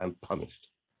 blamed and punished.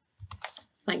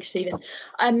 Thanks, Stephen.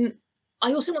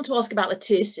 I also want to ask about the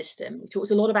tiers system. We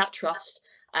talked a lot about trust.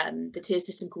 The tier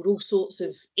system caused all sorts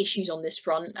of issues on this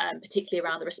front, particularly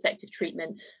around the respective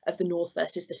treatment of the North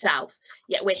versus the South.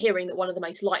 Yet we're hearing that one of the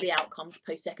most likely outcomes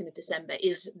post 2nd of December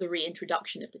is the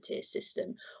reintroduction of the tier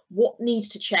system. What needs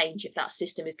to change if that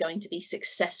system is going to be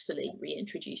successfully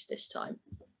reintroduced this time?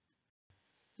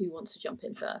 Who wants to jump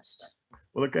in first?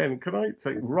 Well, again, can I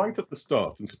say right at the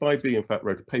start, and Spy B in fact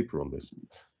wrote a paper on this,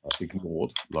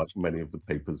 ignored, like many of the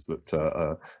papers that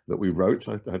that we wrote.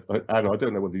 And I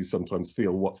don't know whether you sometimes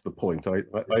feel what's the point. I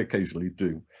occasionally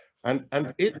do. And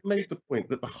it made the point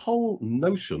that the whole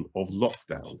notion of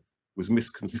lockdown was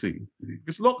misconceived.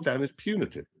 Because lockdown is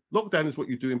punitive. Lockdown is what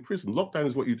you do in prison. Lockdown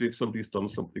is what you do if somebody's done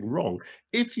something wrong.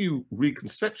 If you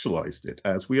reconceptualized it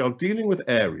as we are dealing with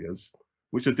areas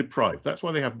which are deprived, that's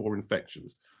why they have more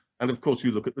infections. And of course,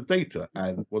 you look at the data,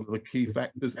 and one of the key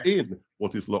factors in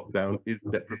what is lockdown is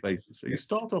deprivation. So you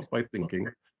start off by thinking,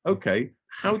 okay,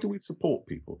 how do we support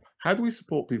people? How do we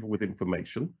support people with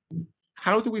information?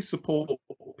 How do we support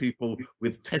people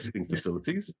with testing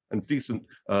facilities and decent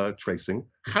tracing?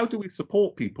 How do we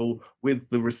support people with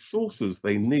the resources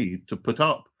they need to put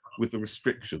up with the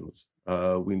restrictions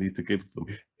we need to give them?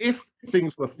 If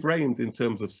things were framed in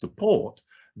terms of support,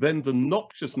 then the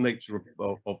noxious nature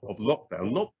of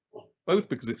lockdown, not both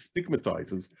because it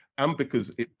stigmatizes and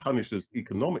because it punishes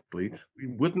economically, we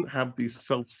wouldn't have these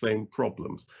self-same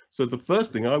problems. So the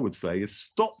first thing I would say is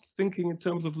stop thinking in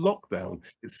terms of lockdown.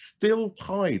 It's still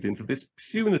tied into this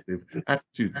punitive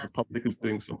attitude that the public is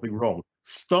doing something wrong.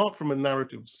 Start from a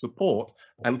narrative of support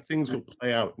and things will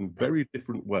play out in very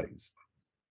different ways.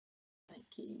 Thank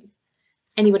you.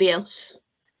 Anybody else?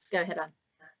 Go ahead, Anne.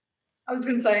 I was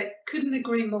going to say, couldn't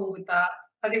agree more with that.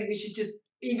 I think we should just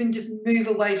move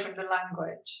away from the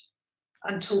language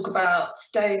and talk about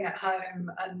staying at home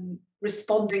and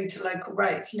responding to local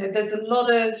rates. You know, there's a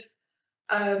lot of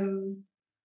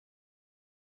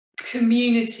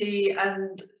community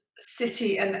and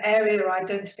city and area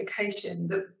identification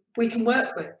that we can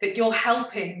work with, that you're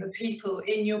helping the people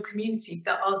in your community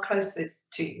that are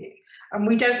closest to you. And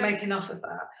we don't make enough of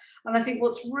that. And I think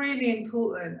what's really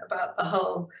important about the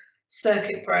whole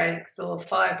circuit breaks, or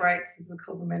fire breaks as we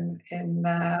call them in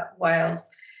Wales,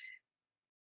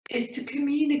 is to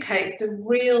communicate the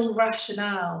real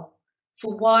rationale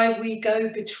for why we go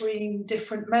between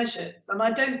different measures. And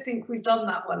I don't think we've done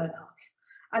that well enough.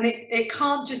 And it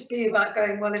can't just be about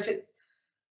going, well, if it's,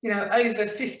 you know, over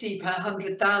 50 per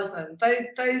 100,000,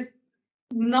 those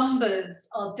numbers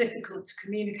are difficult to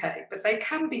communicate, but they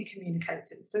can be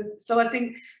communicated. So I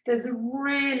think there's a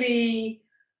really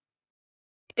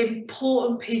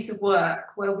important piece of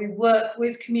work where we work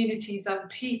with communities and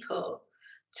people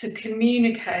to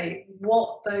communicate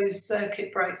what those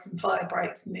circuit breaks and fire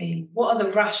breaks mean. What are the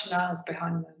rationales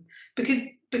behind them?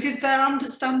 Because they're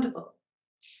understandable.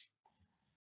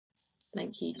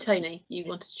 Thank you. Tony, you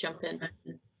wanted to jump in.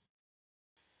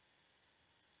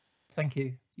 Thank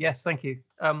you. Yes, thank you.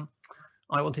 I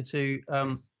wanted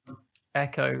to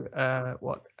echo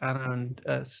what Anna and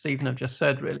Stephen have just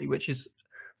said, really, which is,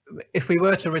 if we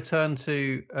were to return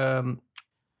to a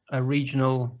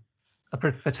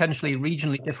potentially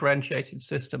regionally differentiated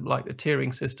system like the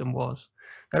tiering system was,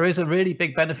 there is a really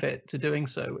big benefit to doing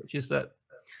so, which is that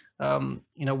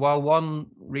you know, while one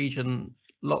region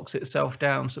locks itself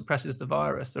down, suppresses the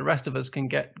virus, the rest of us can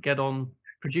get on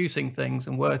producing things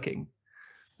and working.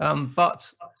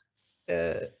 But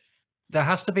there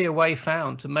has to be a way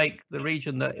found to make the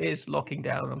region that is locking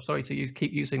down, I'm sorry to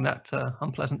keep using that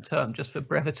unpleasant term just for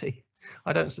brevity.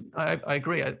 I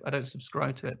agree, I don't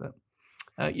subscribe to it, but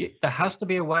there has to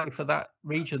be a way for that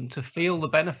region to feel the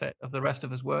benefit of the rest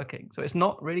of us working. So it's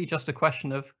not really just a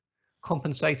question of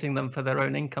compensating them for their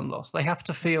own income loss. They have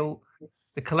to feel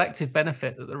the collective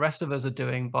benefit that the rest of us are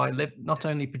doing by not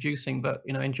only producing, but,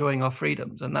 you know, enjoying our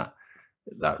freedoms. And that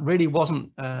really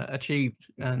wasn't achieved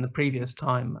in the previous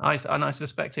time. And I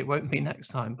suspect it won't be next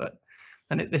time.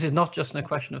 This is not just a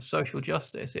question of social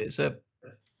justice. It's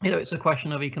a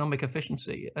question of economic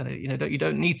efficiency. You know, you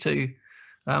don't need to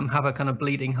have a kind of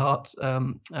bleeding heart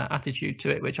attitude to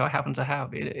it, which I happen to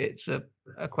have. It's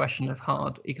a question of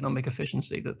hard economic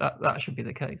efficiency that should be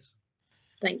the case.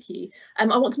 Thank you. I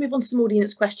want to move on to some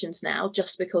audience questions now,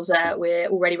 just because we're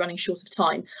already running short of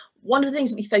time. One of the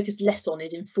things that we focus less on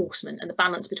is enforcement and the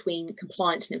balance between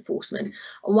compliance and enforcement.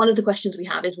 And one of the questions we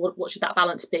have is what should that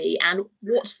balance be, and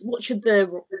what should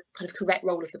the kind of correct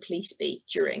role of the police be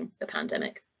during the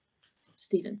pandemic?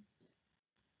 Stephen.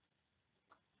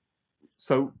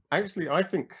 So actually, I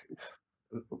think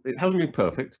it hasn't been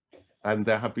perfect. And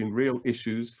there have been real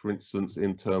issues, for instance,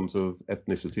 in terms of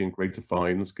ethnicity and greater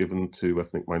fines given to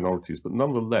ethnic minorities. But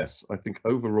nonetheless, I think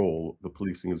overall, the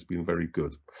policing has been very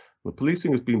good. The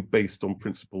policing has been based on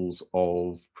principles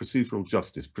of procedural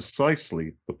justice,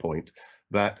 precisely the point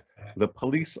that the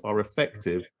police are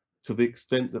effective to the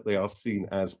extent that they are seen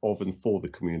as of and for the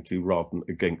community rather than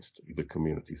against the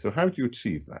community. So how do you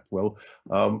achieve that? Well,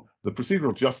 the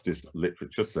procedural justice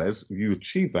literature says you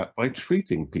achieve that by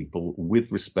treating people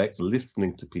with respect,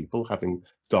 listening to people, having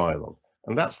dialogue.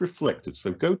 And that's reflected.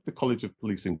 So go to the College of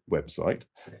Policing website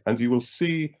and you will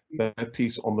see their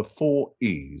piece on the 4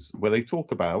 E's, where they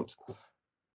talk about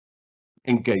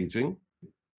engaging,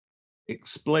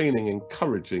 explaining,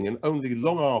 encouraging, and only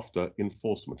long after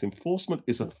enforcement. Enforcement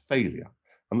is a failure.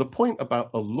 And the point about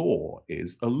a law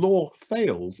is a law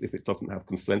fails if it doesn't have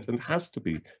consent and has to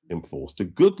be enforced. A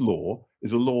good law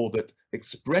is a law that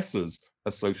expresses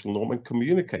a social norm and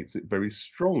communicates it very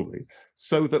strongly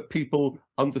so that people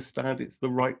understand it's the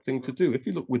right thing to do. If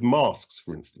you look with masks,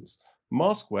 for instance,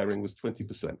 mask wearing was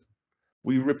 20%.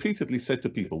 We repeatedly said to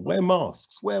people, wear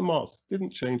masks,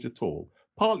 didn't change at all.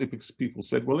 Partly because people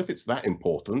said, well, if it's that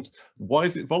important, why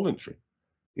is it voluntary?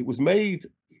 It was made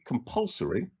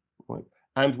compulsory, right?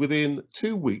 And within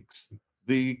 2 weeks,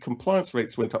 the compliance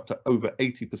rates went up to over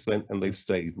 80% and they've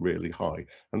stayed really high.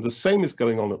 And the same is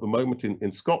going on at the moment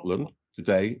in Scotland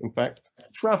today. In fact,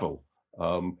 travel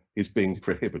is being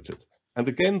prohibited. And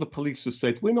again, the police have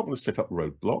said, we're not going to set up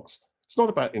roadblocks. It's not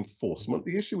about enforcement.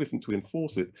 The issue isn't to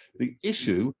enforce it. The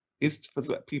issue is to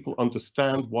let people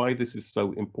understand why this is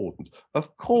so important.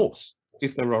 Of course,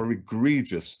 if there are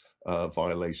egregious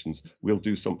violations, we'll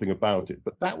do something about it,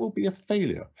 but that will be a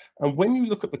failure. And when you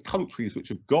look at the countries which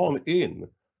have gone in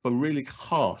for really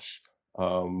harsh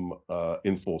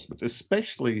enforcement,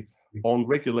 especially on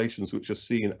regulations which are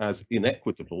seen as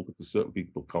inequitable because certain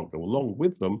people can't go along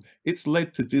with them, it's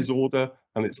led to disorder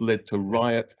and it's led to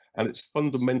riot and it's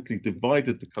fundamentally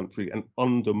divided the country and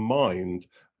undermined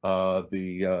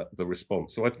the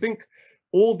response. So I think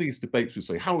all these debates will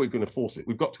say, how are we going to force it?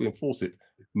 We've got to enforce it.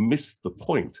 Miss the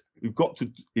point. We've got to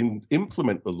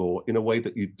implement the law in a way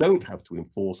that you don't have to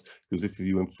enforce, because if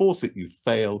you enforce it, you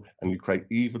fail and you create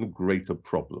even greater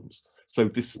problems. So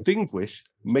distinguish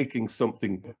making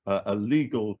something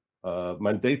illegal,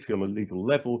 mandatory on a legal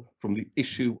level from the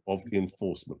issue of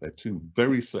enforcement. They're two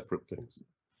very separate things.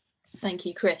 Thank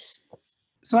you, Chris.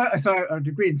 So I'd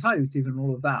agree entirely with Stephen on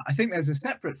all of that. I think there's a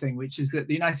separate thing, which is that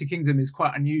the United Kingdom is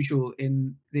quite unusual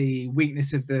in the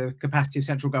weakness of the capacity of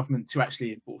central government to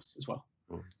actually enforce as well.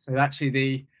 So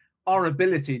actually our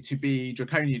ability to be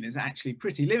draconian is actually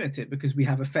pretty limited because we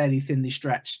have a fairly thinly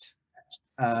stretched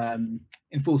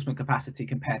enforcement capacity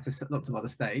compared to lots of other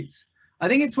states. I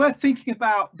think it's worth thinking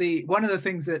about one of the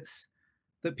things that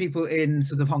people in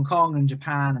sort of Hong Kong and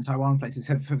Japan and Taiwan places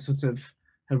have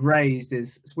raised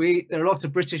is there are lots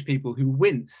of British people who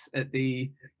wince at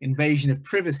the invasion of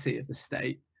privacy of the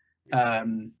state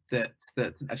that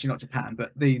actually not Japan,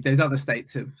 but those other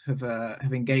states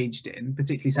have engaged in,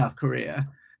 particularly South Korea.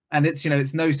 And it's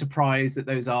it's no surprise that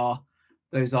those are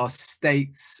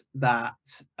states that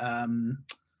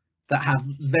have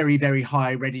very, very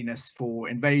high readiness for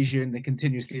invasion. They're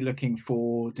continuously looking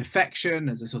for defection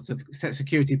as a sort of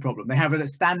security problem. They have a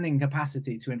standing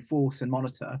capacity to enforce and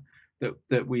monitor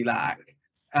that we lack.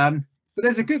 But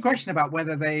there's a good question about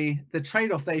whether the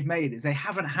trade-off they've made is they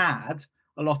haven't had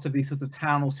a lot of these sort of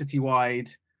town or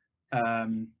citywide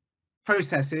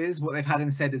processes. What they've had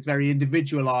instead is very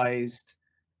individualized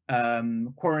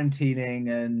quarantining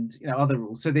and other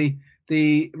rules. So the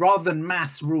rather than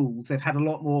mass rules, they've had a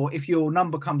lot more. If your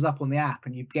number comes up on the app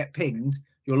and you get pinged,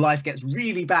 your life gets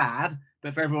really bad,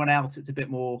 but for everyone else it's a bit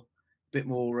more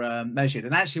measured.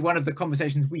 And actually one of the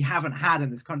conversations we haven't had in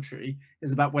this country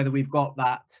is about whether we've got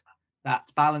that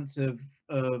balance of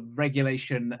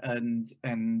regulation and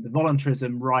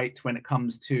voluntarism right when it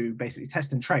comes to basically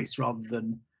test and trace rather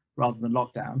than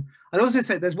lockdown. I'd also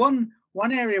say there's one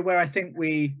area where I think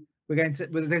there's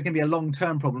going to be a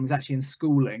long-term problem is actually in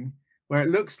schooling, where it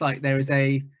looks like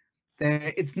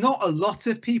it's not a lot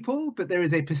of people, but there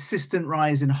is a persistent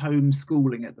rise in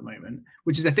homeschooling at the moment,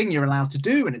 which is a thing you're allowed to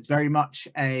do, and it's very much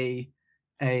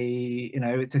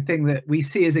it's a thing that we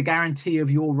see as a guarantee of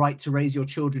your right to raise your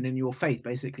children in your faith.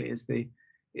 Basically,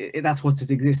 that's what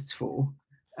it exists for.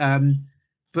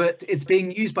 But it's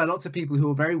being used by lots of people who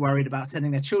are very worried about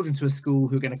sending their children to a school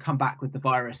who are going to come back with the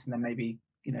virus and then maybe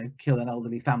kill an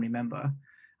elderly family member.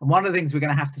 And one of the things we're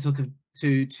going to have to sort of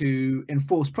to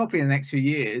enforce properly in the next few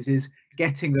years is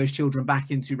getting those children back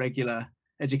into regular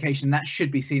education. That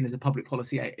should be seen as a public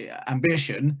policy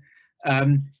ambition.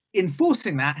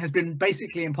 Enforcing that has been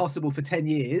basically impossible for 10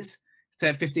 years,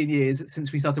 to 15 years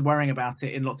since we started worrying about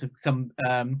it in lots of some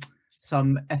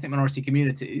ethnic minority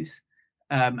communities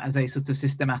as a sort of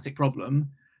systematic problem.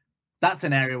 That's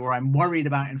an area where I'm worried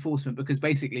about enforcement because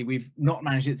basically we've not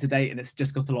managed it to date and it's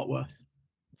just got a lot worse.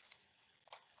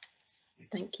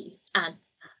 Thank you. Anne.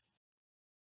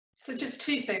 So just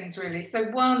two things really.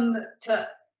 So one,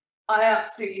 I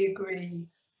absolutely agree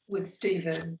with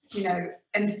Stephen.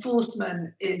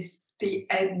 Enforcement is the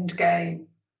end game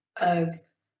of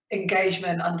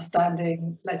engagement,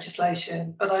 understanding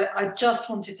legislation. But I just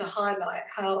wanted to highlight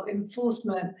how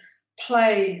enforcement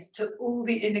plays to all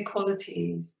the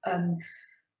inequalities and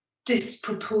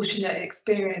disproportionate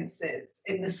experiences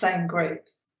in the same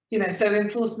groups. So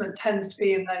enforcement tends to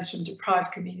be in those from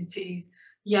deprived communities,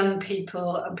 young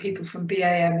people and people from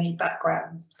BAME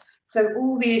backgrounds. So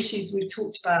all the issues we've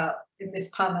talked about in this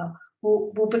panel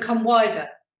will become wider,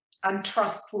 and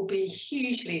trust will be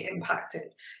hugely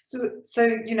impacted. So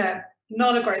you know,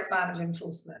 not a great fan of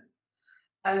enforcement.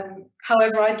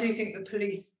 However, I do think the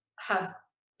police have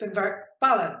been very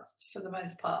balanced for the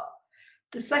most part.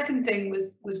 The second thing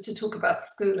was to talk about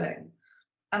schooling,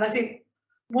 and I think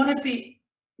one of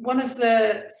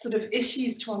the sort of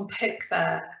issues to unpick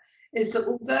there is that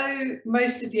although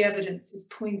most of the evidence is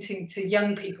pointing to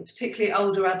young people, particularly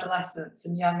older adolescents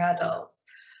and young adults,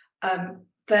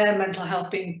 their mental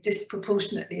health being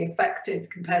disproportionately affected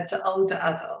compared to older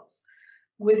adults,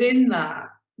 within that,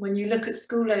 when you look at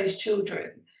school-aged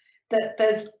children, that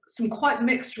there's some quite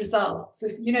mixed results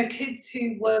of, you know, kids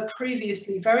who were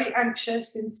previously very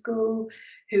anxious in school,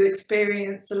 who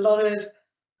experienced a lot of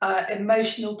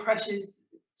emotional pressures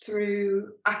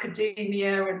through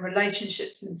academia and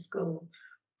relationships in school.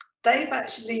 They've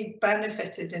actually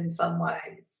benefited in some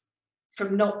ways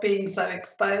from not being so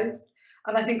exposed.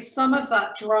 And I think some of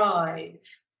that drive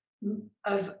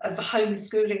of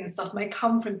homeschooling and stuff may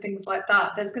come from things like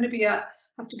that. There's going to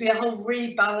have to be a whole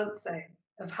rebalancing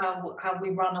of how we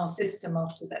run our system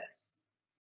after this.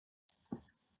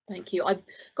 Thank you. I've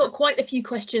got quite a few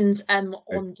questions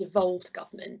on devolved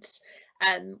government.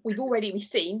 We've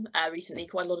seen recently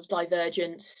quite a lot of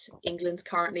divergence. England's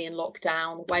currently in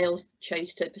lockdown. Wales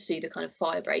chose to pursue the kind of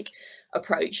firebreak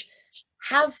approach.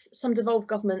 Have some devolved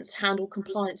governments handled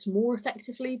compliance more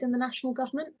effectively than the national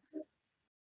government?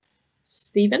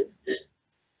 Stephen?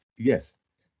 Yes.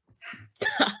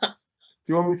 Do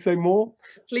you want me to say more?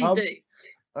 Please do.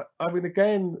 I mean,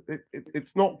 again,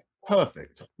 it's not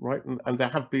perfect, right? And there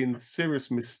have been serious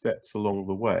missteps along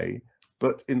the way.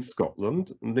 But in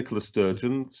Scotland, Nicola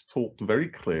Sturgeon talked very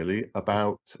clearly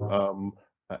about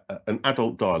an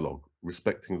adult dialogue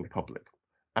respecting the public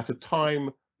at a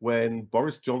time when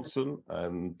Boris Johnson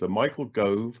and Michael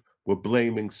Gove were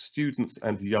blaming students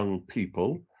and young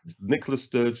people. Nicola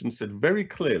Sturgeon said very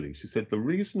clearly, she said, the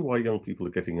reason why young people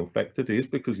are getting infected is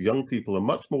because young people are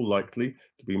much more likely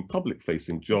to be in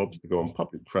public-facing jobs, to go on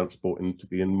public transport, and to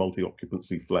be in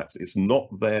multi-occupancy flats. It's not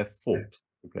their fault.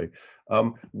 Okay.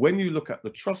 When you look at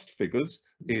the trust figures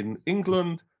in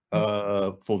England,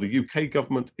 for the UK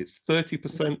government, it's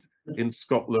 30%. In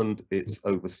Scotland, it's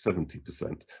over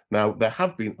 70%. Now, there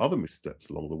have been other missteps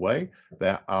along the way.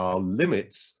 There are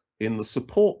limits in the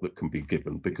support that can be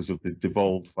given because of the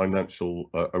devolved financial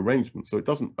arrangement. So it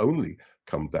doesn't only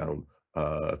come down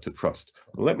to trust.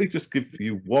 Let me just give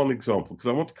you one example, because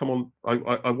I want to come on,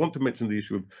 I want to mention the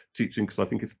issue of teaching, because I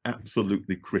think it's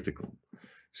absolutely critical.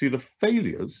 See, the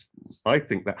failures, I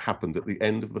think, that happened at the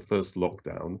end of the first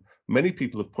lockdown, many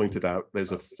people have pointed out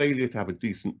there's a failure to have a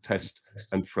decent test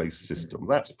and trace system.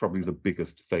 That's probably the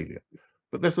biggest failure.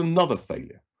 But there's another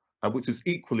failure, which is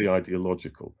equally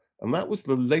ideological. And that was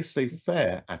the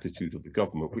laissez-faire attitude of the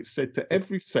government, which said to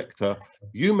every sector,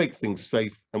 you make things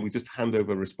safe and we just hand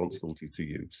over responsibility to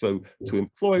you. So to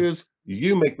employers,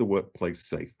 you make the workplace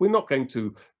safe. We're not going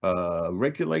to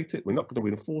regulate it. We're not going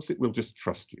to enforce it. We'll just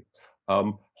trust you.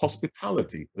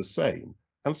 Hospitality, the same.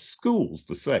 And schools,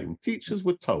 the same. Teachers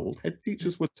were told, head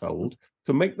teachers were told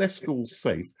to make their schools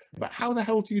safe. But how the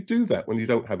hell do you do that when you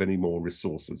don't have any more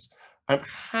resources? And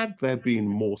had there been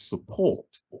more support,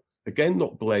 again,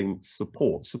 not blame,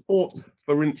 support,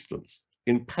 for instance,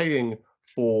 in paying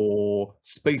for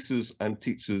spaces and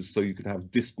teachers so you could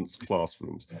have distance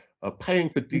classrooms, paying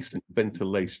for decent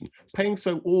ventilation, paying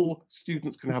so all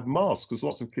students can have masks, because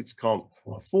lots of kids can't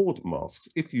afford masks.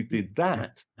 If you did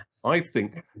that, I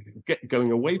think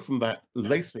going away from that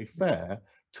laissez-faire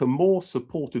to more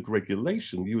supported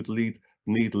regulation, you would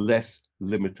need less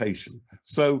limitation.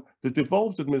 So the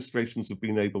devolved administrations have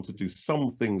been able to do some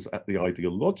things at the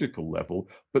ideological level,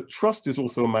 but trust is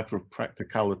also a matter of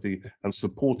practicality and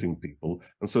supporting people.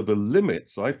 And so the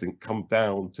limits, I think, come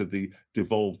down to the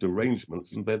devolved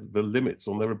arrangements and the limits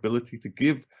on their ability to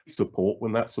give support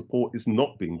when that support is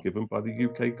not being given by the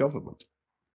UK government.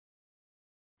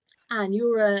 Anne,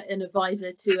 you're an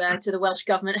advisor to the Welsh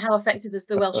government. How effective has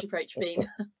the Welsh approach been?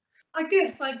 I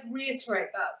guess I'd reiterate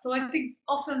that. So I think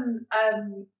often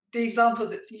the example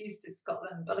that's used is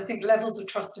Scotland, but I think levels of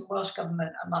trust in Welsh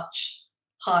government are much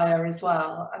higher as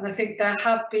well. And I think there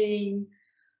have been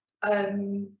there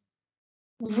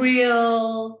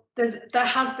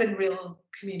has been real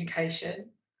communication.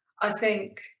 I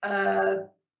think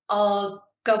our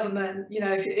government, you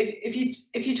know,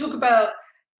 if you talk about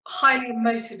highly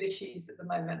emotive issues at the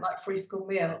moment, like free school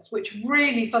meals, which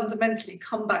really fundamentally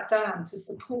come back down to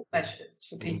support measures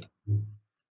for people.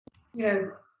 You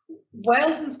know,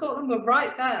 Wales and Scotland were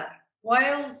right there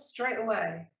Wales straight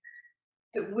away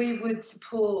that we would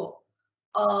support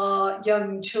our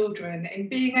young children in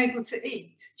being able to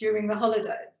eat during the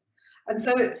holidays. And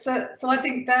so it's so I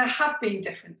think there have been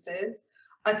differences.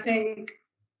 I think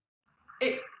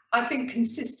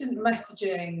consistent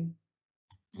messaging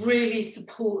really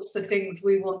supports the things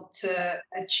we want to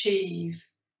achieve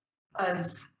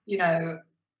as, you know,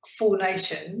 4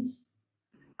 nations,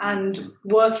 and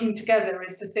working together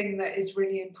is the thing that is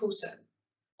really important.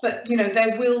 But, you know,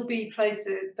 there will be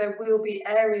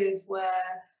areas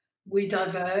where we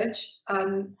diverge,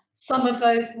 and some of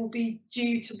those will be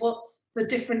due to what's the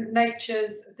different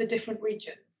natures of the different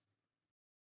regions.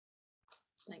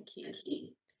 Thank you.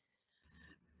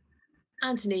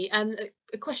 Anthony,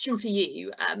 a question for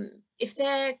you. If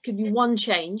there could be one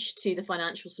change to the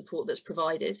financial support that's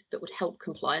provided that would help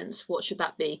compliance, what should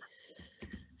that be?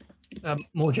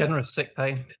 More generous sick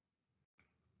pay.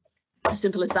 As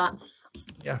simple as that.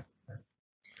 Yeah.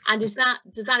 And does that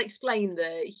explain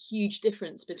the huge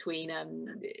difference between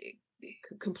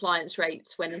compliance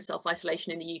rates when in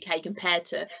self-isolation in the UK compared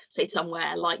to, say,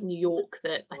 somewhere like New York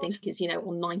that I think is, you know,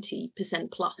 on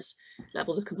 90% plus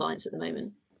levels of compliance at the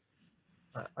moment?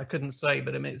 I couldn't say,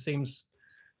 but I mean, it seems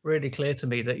really clear to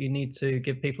me that you need to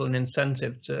give people an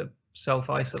incentive to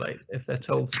self-isolate if they're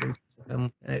told to.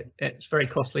 It's very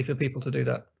costly for people to do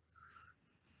that.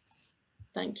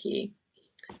 Thank you.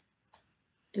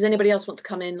 Does anybody else want to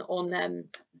come in on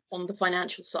the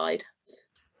financial side?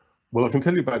 Well, I can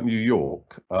tell you about New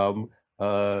York,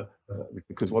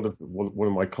 because one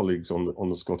of my colleagues on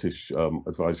the Scottish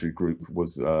advisory group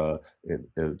was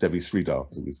Devi Sridhar,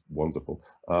 who was wonderful,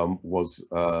 was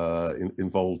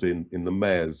involved in the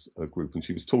mayor's group, and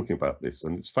she was talking about this,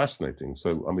 and it's fascinating.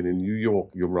 So, I mean, in New York,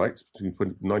 you're right, it's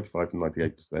between 95 and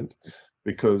 98%,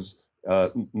 because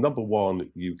number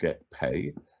one, you get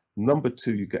pay. Number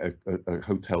two, you get a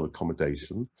hotel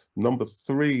accommodation. Number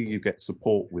three, you get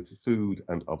support with food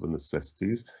and other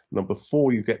necessities. Number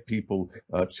four, you get people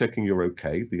checking you're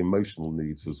okay, the emotional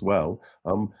needs as well.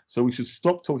 So we should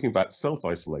stop talking about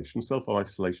self-isolation.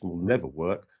 Self-isolation will never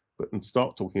work, and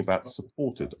start talking about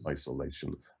supported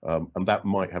isolation, and that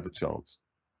might have a chance.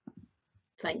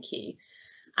 Thank you.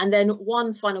 And then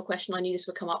one final question, I knew this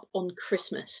would come up, on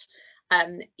Christmas.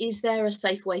 Is there a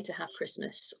safe way to have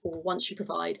Christmas, or once you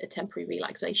provide a temporary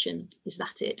relaxation, is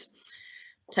that it?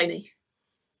 Tony?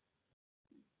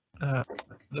 There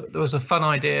was a fun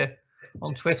idea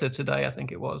on Twitter today, I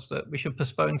think it was, that we should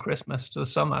postpone Christmas to the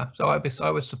summer. So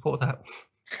I would support that.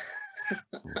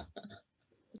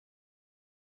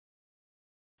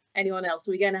 Anyone else?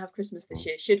 Are we going to have Christmas this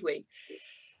year? Should we?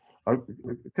 I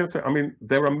mean,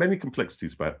 there are many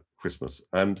complexities about Christmas,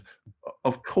 and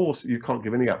of course you can't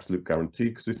give any absolute guarantee,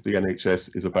 because if the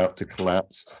NHS is about to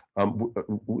collapse, you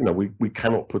know, we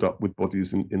cannot put up with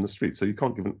bodies in the street, so you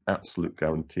can't give an absolute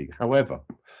guarantee. However,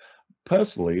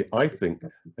 personally, I think,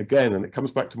 again, and it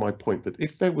comes back to my point, that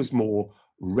if there was more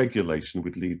regulation,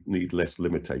 we'd need less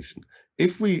limitation.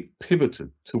 If we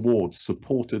pivoted towards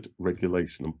supported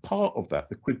regulation, and part of that,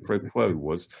 the quid pro quo,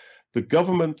 was the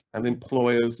government and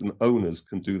employers and owners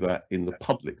can do that in the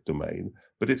public domain,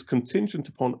 but it's contingent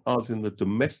upon us in the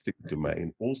domestic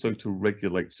domain also to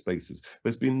regulate spaces.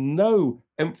 There's been no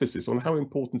emphasis on how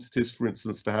important it is, for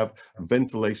instance, to have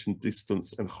ventilation,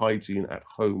 distance and hygiene at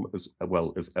home as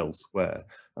well as elsewhere.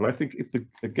 And I think if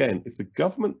the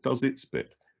government does its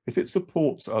bit, if it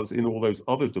supports us in all those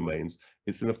other domains,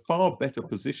 it's in a far better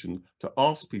position to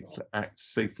ask people to act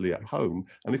safely at home.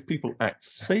 And if people act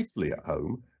safely at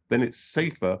home, then it's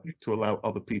safer to allow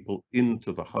other people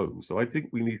into the home. So I think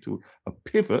we need to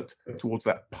pivot towards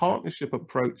that partnership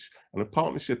approach, and a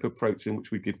partnership approach in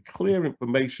which we give clear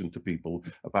information to people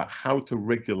about how to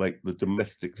regulate the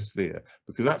domestic sphere,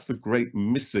 because that's the great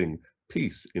missing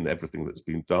piece in everything that's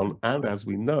been done. And as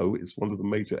we know, it's one of the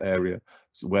major areas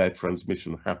where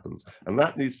transmission happens. And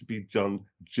that needs to be done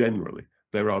generally.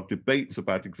 There are debates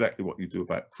about exactly what you do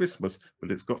about Christmas,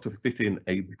 but it's got to fit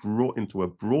into a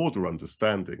broader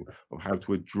understanding of how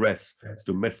to address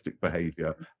domestic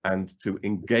behaviour and to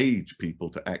engage people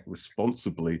to act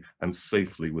responsibly and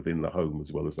safely within the home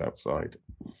as well as outside.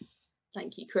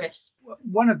 Thank you, Chris.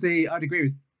 I'd agree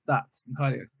with that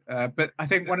entirely, but I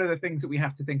think one of the things that we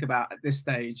have to think about at this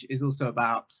stage is also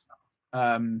about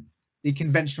the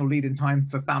conventional lead-in time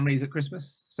for families at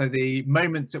Christmas. So the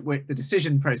moments at which the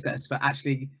decision process for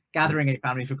actually gathering a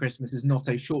family for Christmas is not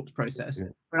a short process. Yeah.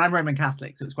 When I'm Roman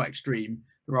Catholic, so it's quite extreme.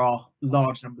 There are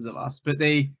large numbers of us, but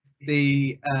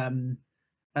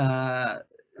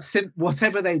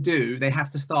whatever they do, they have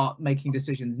to start making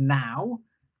decisions now.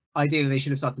 Ideally, they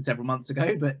should have started several months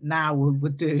ago, but now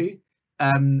would do.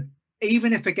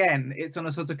 even if again it's on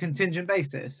a sort of contingent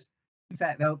basis,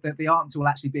 the answer will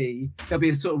actually be there'll be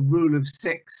a sort of rule of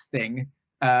 6 thing,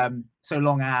 so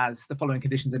long as the following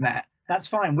conditions are met. That's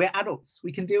fine. We're adults.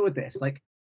 We can deal with this. Like,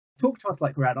 talk to us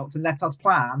like we're adults and let us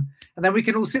plan, and then we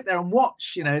can all sit there and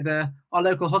watch, you know, our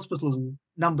local hospital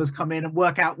numbers come in and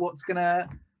work out what's gonna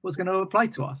apply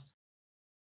to us.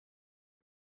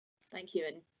 Thank you.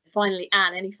 And finally,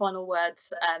 Anne, any final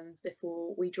words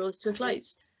before we draw this to a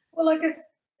close? Well, I guess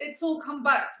it's all come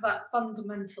back to that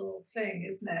fundamental thing,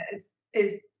 isn't it?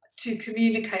 Is to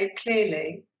communicate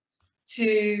clearly,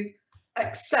 to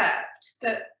accept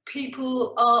that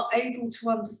people are able to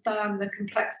understand the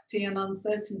complexity and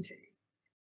uncertainty,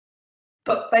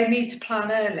 but they need to plan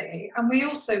early. And we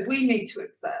need to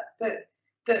accept that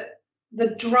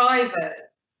the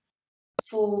drivers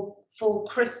for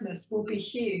Christmas will be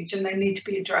huge and they need to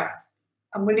be addressed.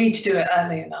 And we need to do it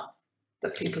early enough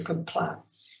that people can plan.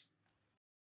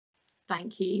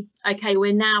 Thank you. Okay,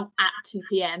 we're now at 2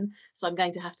 p.m, so I'm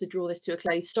going to have to draw this to a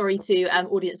close. Sorry to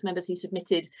audience members who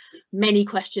submitted many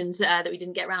questions that we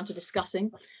didn't get around to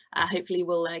discussing. Hopefully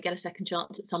we'll get a second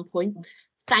chance at some point.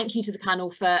 Thank you to the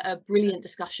panel for a brilliant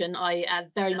discussion. I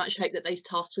very much hope that those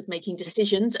tasked with making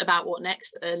decisions about what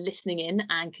next are listening in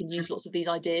and can use lots of these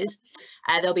ideas.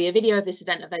 There'll be a video of this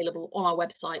event available on our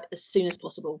website as soon as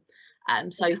possible.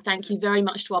 So thank you very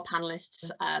much to our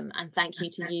panelists, and thank you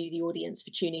to you, the audience,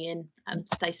 for tuning in.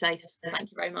 Stay safe.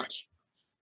 Thank you very much.